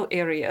the rural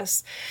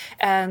areas,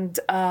 and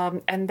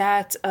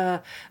that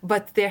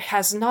but there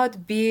has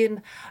not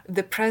been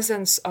the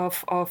presence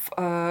of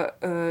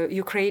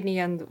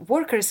Ukrainian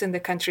workers in the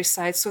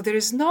countryside, so there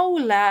is no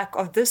lack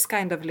of this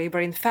kind of labor.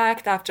 In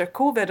fact, after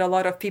COVID, a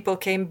lot of people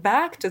came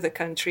back to the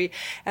country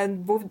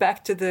and moved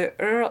back to the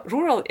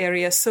rural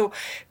areas, so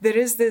there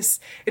is this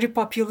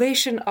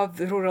repopulation of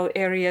the rural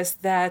areas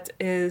that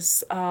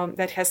is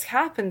that has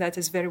happened, that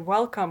is very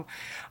welcome.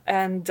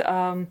 And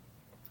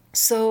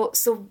so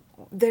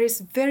there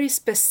is very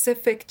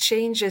specific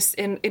changes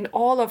in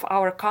all of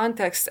our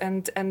contexts,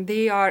 and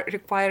they are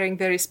requiring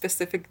very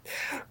specific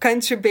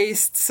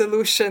country-based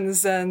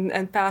solutions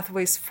and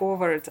pathways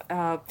forward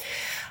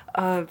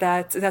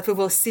that we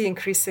will see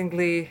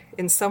increasingly,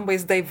 in some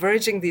ways,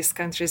 diverging these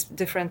countries,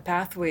 different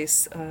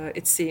pathways,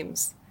 it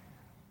seems.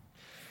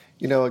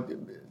 You know,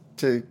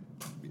 to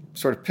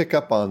sort of pick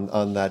up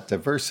on that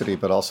diversity,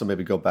 but also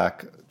maybe go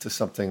back to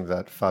something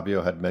that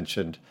Fabio had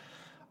mentioned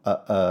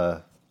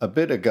a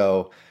bit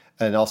ago,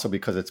 and also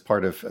because it's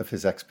part of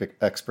his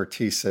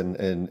expertise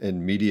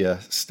in media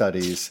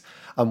studies.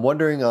 I'm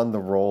wondering on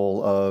the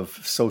role of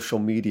social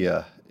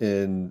media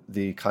in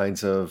the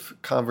kinds of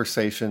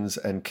conversations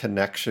and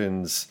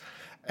connections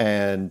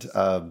and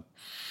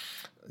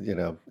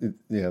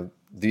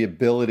the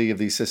ability of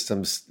these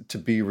systems to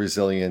be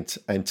resilient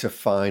and to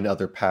find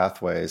other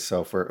pathways.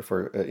 So for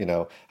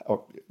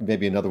or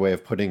maybe another way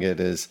of putting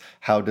it is,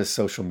 how does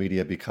social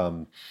media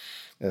become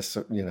a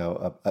sort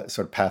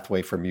of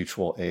pathway for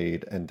mutual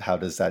aid, and how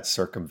does that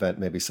circumvent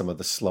maybe some of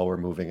the slower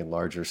moving and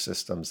larger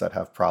systems that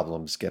have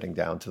problems getting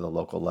down to the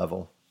local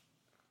level?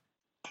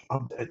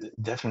 Oh,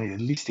 definitely,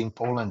 at least in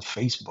Poland,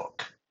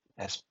 Facebook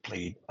has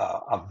played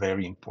a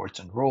very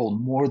important role,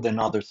 more than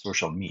other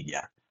social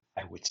media,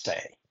 I would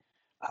say.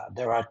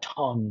 There are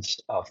tons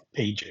of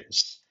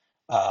pages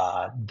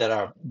that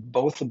are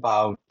both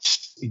about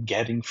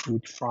getting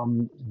food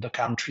from the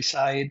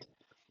countryside.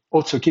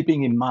 Also,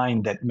 keeping in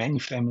mind that many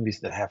families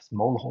that have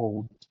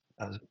small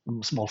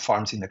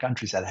farms in the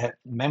countryside have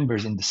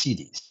members in the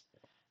cities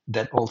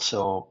that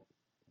also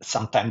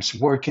sometimes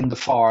work in the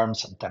farm,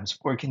 sometimes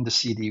work in the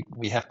city.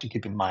 We have to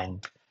keep in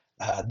mind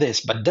this,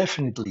 but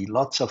definitely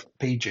lots of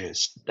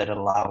pages that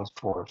allow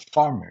for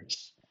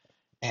farmers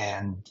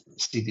and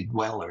city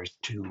dwellers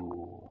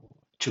to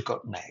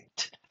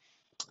connect.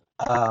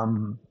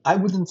 I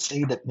wouldn't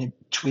say that maybe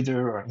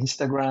Twitter or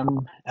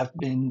Instagram have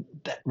been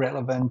that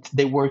relevant.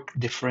 They work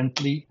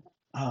differently,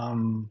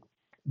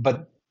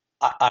 but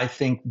I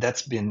think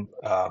that's been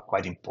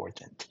quite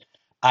important.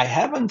 I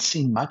haven't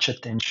seen much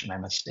attention, I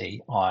must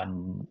say,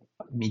 on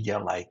media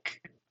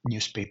like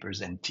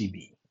newspapers and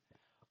TV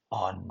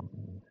on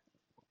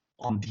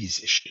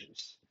these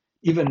issues,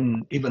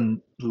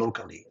 even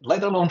locally,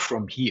 let alone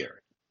from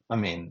here. I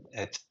mean,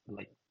 it's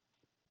like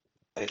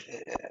uh,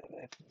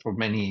 for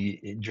many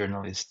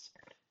journalists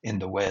in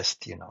the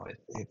West,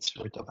 it's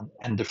sort of an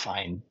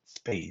undefined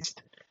space.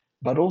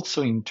 But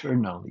also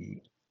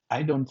internally,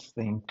 I don't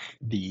think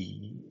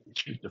the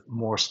sort of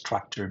more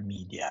structured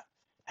media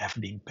have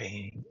been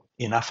paying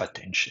enough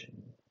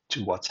attention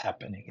to what's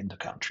happening in the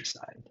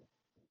countryside.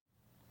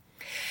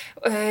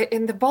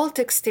 In the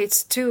Baltic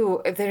states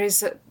too, there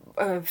is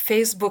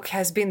Facebook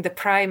has been the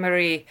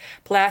primary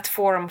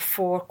platform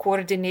for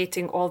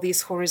coordinating all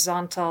these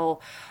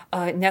horizontal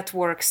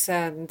networks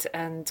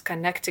and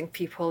connecting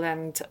people,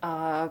 and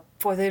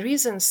for the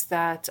reasons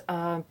that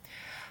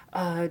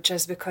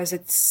just because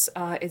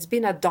it's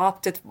been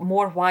adopted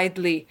more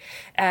widely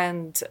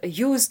and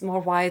used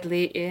more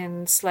widely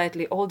in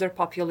slightly older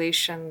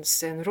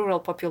populations and rural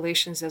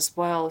populations as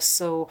well.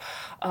 So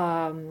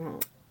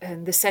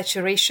and the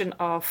saturation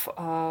of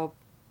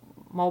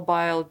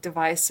mobile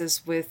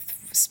devices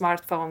with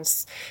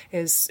smartphones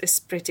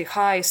is pretty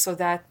high, so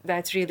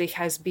that really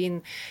has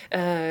been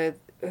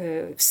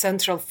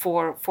central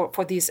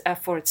for these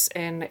efforts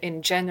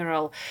in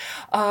general.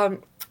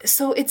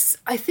 So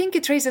I think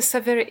it raises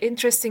some very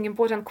interesting,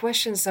 important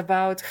questions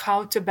about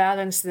how to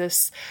balance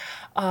this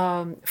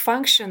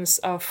functions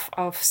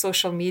of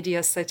social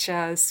media, such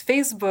as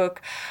Facebook,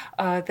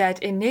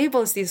 that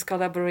enables these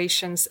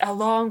collaborations,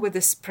 along with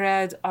the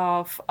spread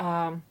of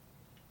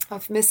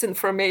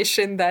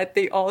misinformation that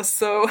they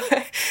also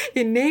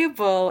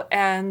enable.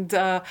 And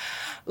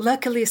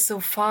luckily, so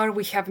far,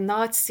 we have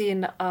not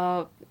seen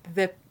a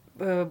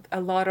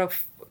lot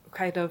of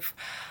kind of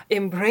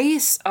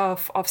embrace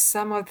of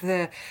some of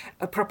the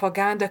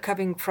propaganda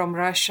coming from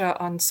Russia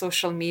on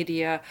social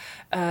media,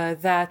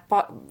 that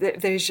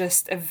there's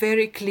just a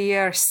very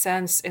clear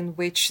sense in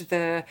which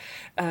the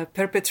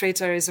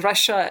perpetrator is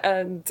Russia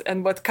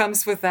and what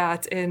comes with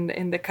that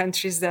in the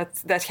countries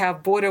that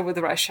have border with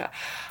Russia.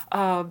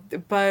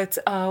 But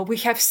we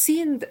have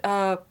seen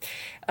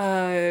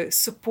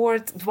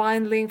support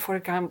dwindling, for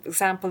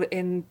example,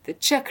 in the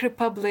Czech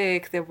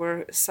Republic. There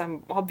were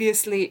some,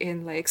 obviously,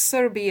 in like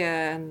Serbia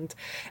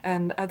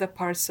and other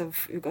parts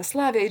of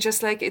Yugoslavia.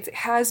 Just like it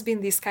has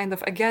been this kind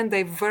of, again,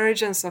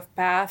 divergence of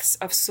paths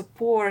of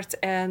support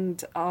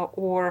and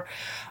or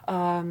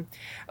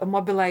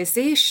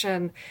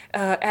mobilization,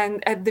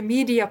 and the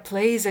media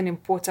plays an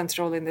important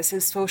role in this,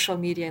 is social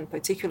media in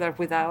particular.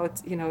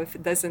 Without, if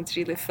it doesn't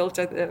really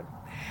filter the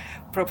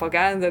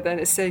propaganda, then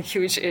it's a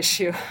huge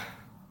issue.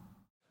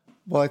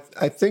 Well,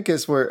 I think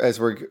as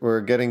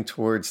we're getting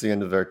towards the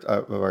end of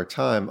our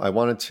time, I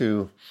wanted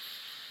to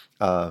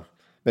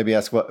maybe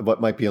ask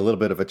what might be a little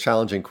bit of a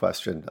challenging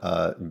question,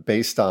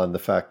 based on the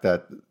fact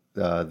that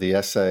the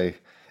essay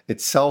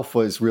itself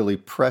was really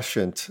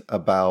prescient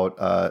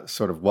about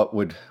sort of what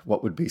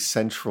would be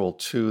central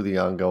to the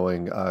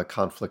ongoing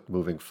conflict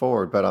moving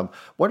forward. But I'm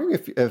wondering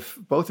if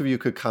both of you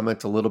could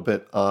comment a little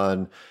bit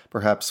on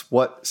perhaps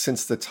what,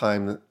 since the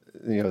time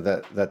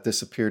that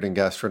this appeared in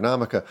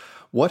Gastronomica,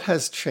 what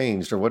has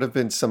changed, or what have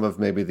been some of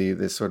maybe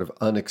the sort of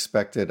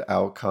unexpected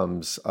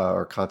outcomes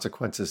or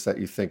consequences that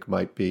you think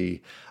might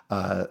be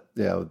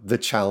the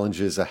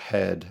challenges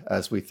ahead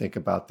as we think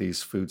about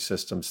these food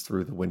systems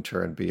through the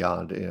winter and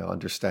beyond,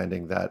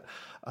 understanding that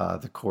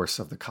the course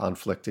of the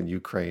conflict in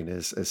Ukraine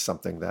is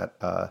something that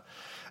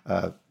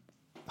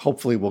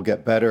hopefully will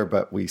get better,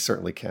 but we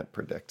certainly can't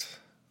predict.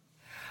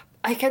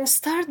 I can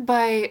start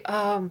by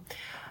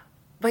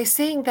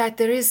saying that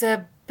there is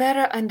a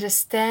better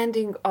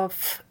understanding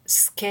of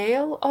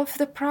scale of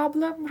the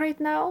problem right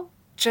now,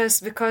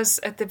 just because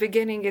at the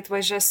beginning it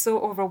was just so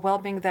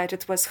overwhelming that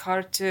it was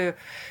hard to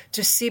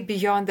see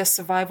beyond the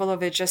survival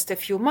of it just a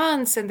few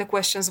months. And the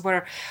questions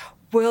were,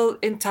 will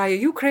entire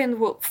Ukraine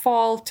will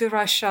fall to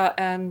Russia,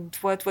 and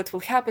what will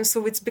happen?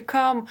 So it's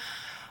become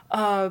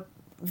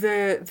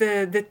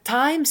the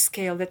time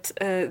scale that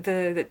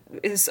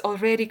is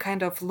already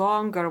kind of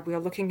longer. We are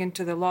looking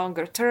into the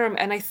longer term,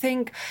 and I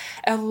think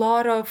a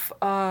lot of,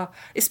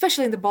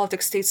 especially in the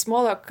Baltic states,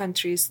 smaller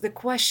countries, the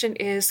question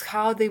is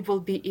how they will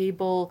be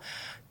able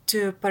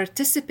to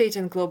participate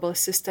in global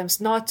systems,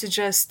 not to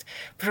just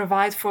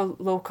provide for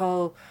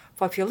local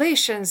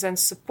populations and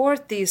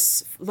support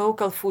these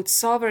local food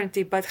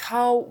sovereignty, but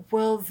how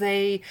will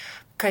they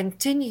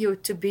continue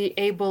to be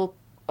able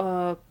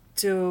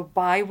to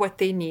buy what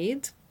they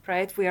need,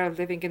 right? We are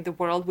living in the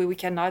world where we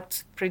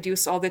cannot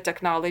produce all the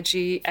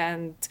technology,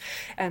 and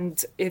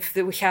if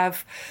we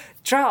have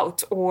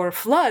drought or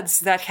floods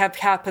that have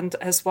happened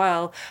as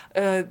well,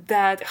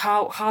 that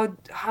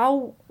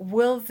how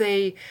will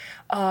they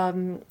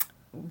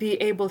be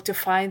able to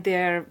find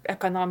their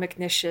economic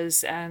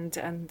niches and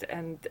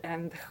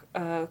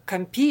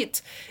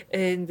compete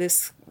in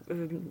this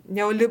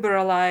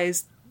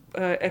neoliberalized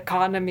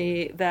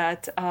economy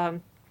that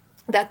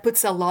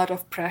puts a lot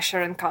of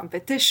pressure and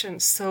competition.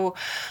 So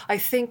I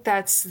think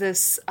that's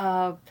this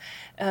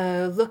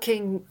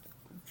looking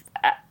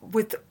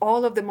with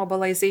all of the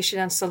mobilization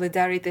and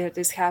solidarity that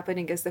is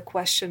happening is the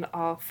question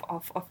of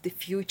the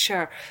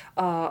future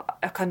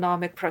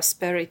economic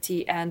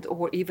prosperity and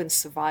or even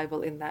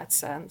survival in that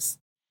sense.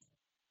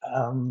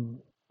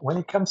 When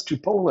it comes to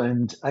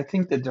Poland, I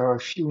think that there are a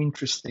few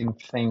interesting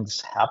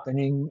things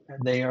happening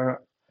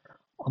there.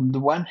 On the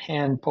one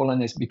hand,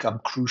 Poland has become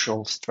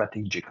crucial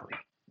strategically,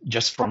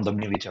 just from the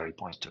military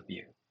point of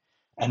view.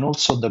 And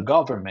also the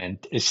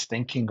government is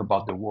thinking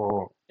about the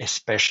war,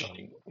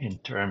 especially in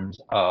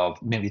terms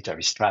of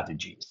military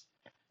strategies,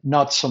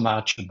 not so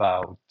much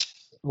about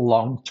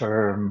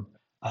long-term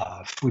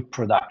food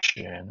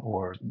production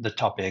or the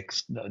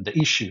topics, the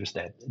issues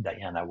that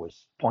Diana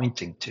was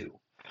pointing to.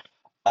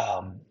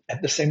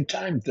 At the same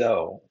time,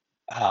 though,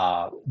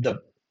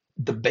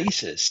 the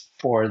basis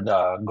for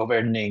the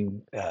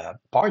governing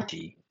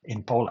party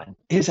in Poland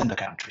is in the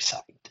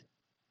countryside.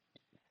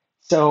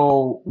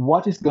 So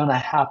what is going to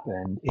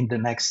happen in the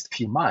next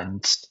few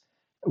months?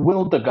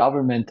 Will the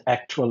government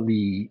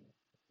actually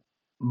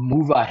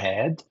move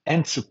ahead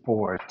and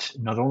support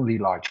not only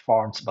large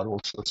farms, but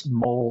also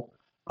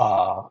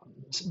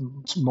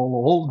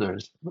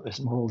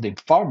smallholding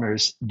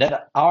farmers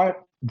that are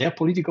their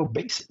political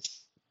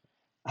basis?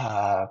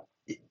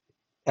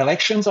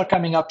 Elections are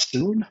coming up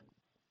soon,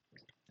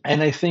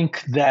 and I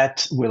think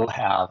that will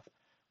have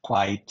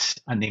quite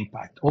an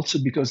impact. Also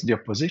because the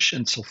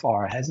opposition so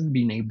far hasn't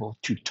been able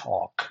to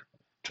talk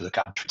to the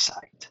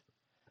countryside.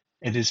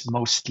 It is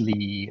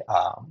mostly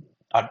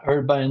an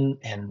urban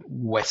and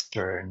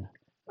Western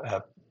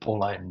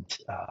Poland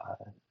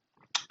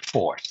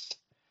force.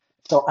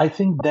 So I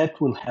think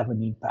that will have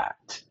an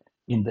impact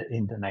in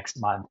the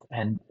next month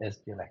and as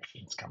the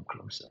elections come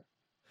closer.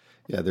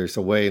 Yeah, there's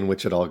a way in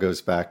which it all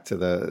goes back to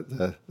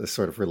the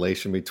sort of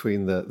relation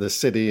between the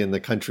city and the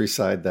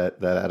countryside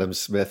that Adam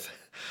Smith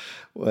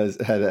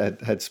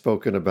had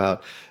spoken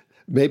about.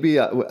 Maybe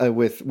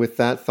with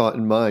that thought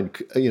in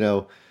mind,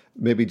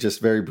 maybe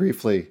just very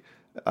briefly,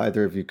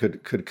 either of you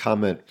could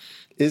comment.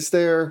 Is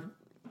there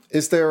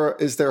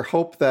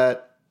hope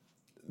that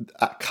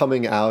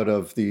coming out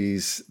of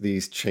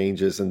these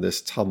changes and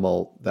this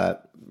tumult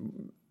that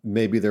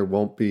maybe there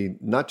won't be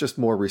not just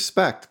more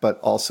respect, but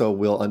also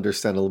we'll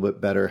understand a little bit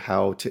better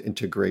how to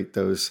integrate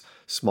those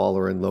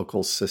smaller and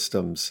local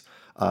systems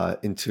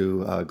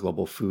into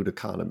global food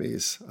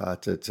economies,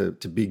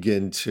 to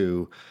begin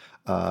to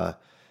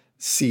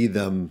see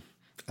them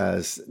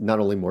as not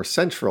only more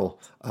central,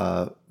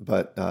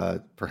 but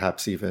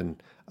perhaps even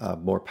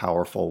more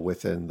powerful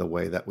within the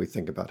way that we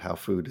think about how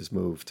food is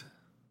moved?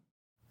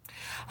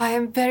 I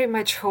am very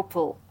much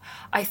hopeful.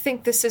 I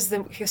think this is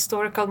the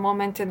historical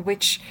moment in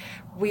which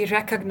we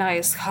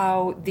recognize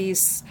how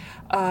these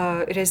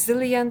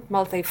resilient,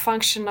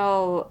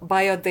 multifunctional,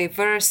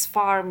 biodiverse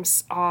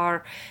farms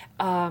are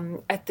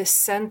at the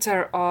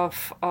center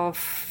of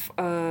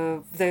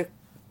the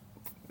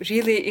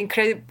really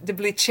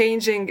incredibly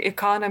changing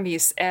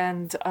economies,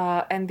 and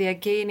they are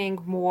gaining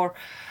more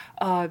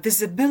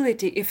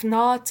visibility, if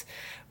not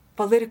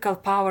political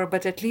power,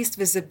 but at least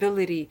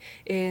visibility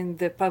in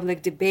the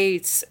public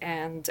debates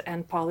and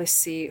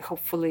policy,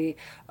 hopefully,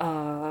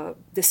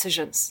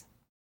 decisions.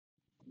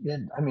 Yeah,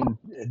 I mean,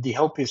 the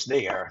hope is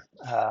there,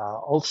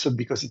 also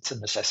because it's a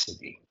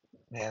necessity.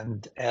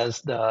 And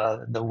as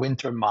the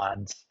winter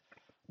months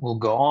will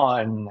go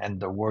on and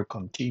the war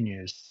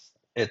continues,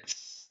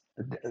 it's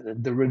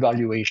the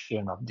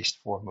revaluation of this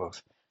form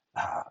of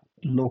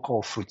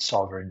local food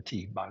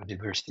sovereignty,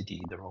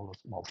 biodiversity, the role of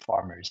small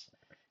farmers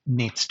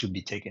needs to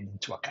be taken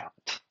into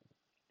account.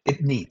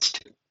 It needs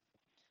to.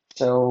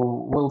 So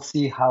we'll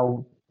see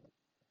how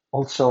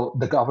also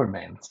the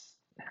governments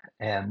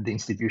and the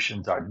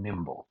institutions are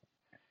nimble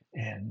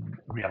and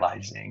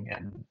realizing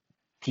and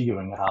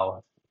figuring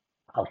out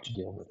how to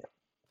deal with it.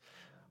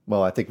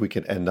 Well, I think we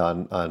can end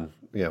on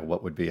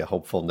what would be a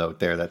hopeful note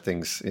there, that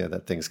things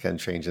can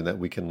change and that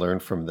we can learn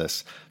from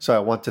this. So I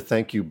want to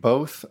thank you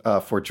both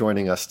for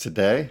joining us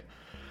today.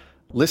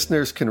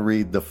 Listeners can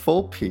read the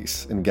full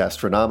piece in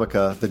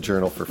Gastronomica, the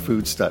Journal for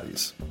Food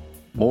Studies.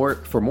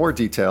 For more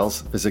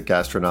details, visit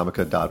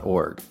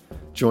gastronomica.org.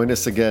 Join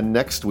us again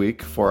next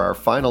week for our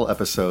final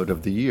episode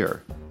of the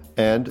year.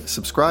 And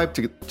subscribe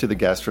to the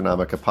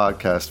Gastronomica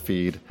podcast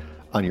feed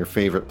on your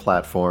favorite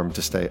platform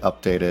to stay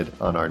updated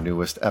on our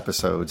newest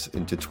episodes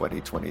into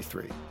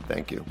 2023.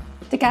 Thank you.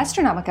 The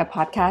Gastronomica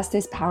podcast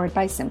is powered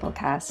by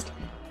Simplecast.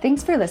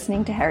 Thanks for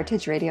listening to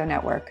Heritage Radio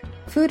Network,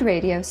 food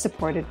radio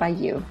supported by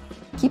you.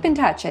 Keep in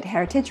touch at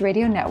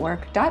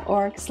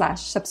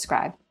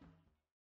heritageradionetwork.org/subscribe.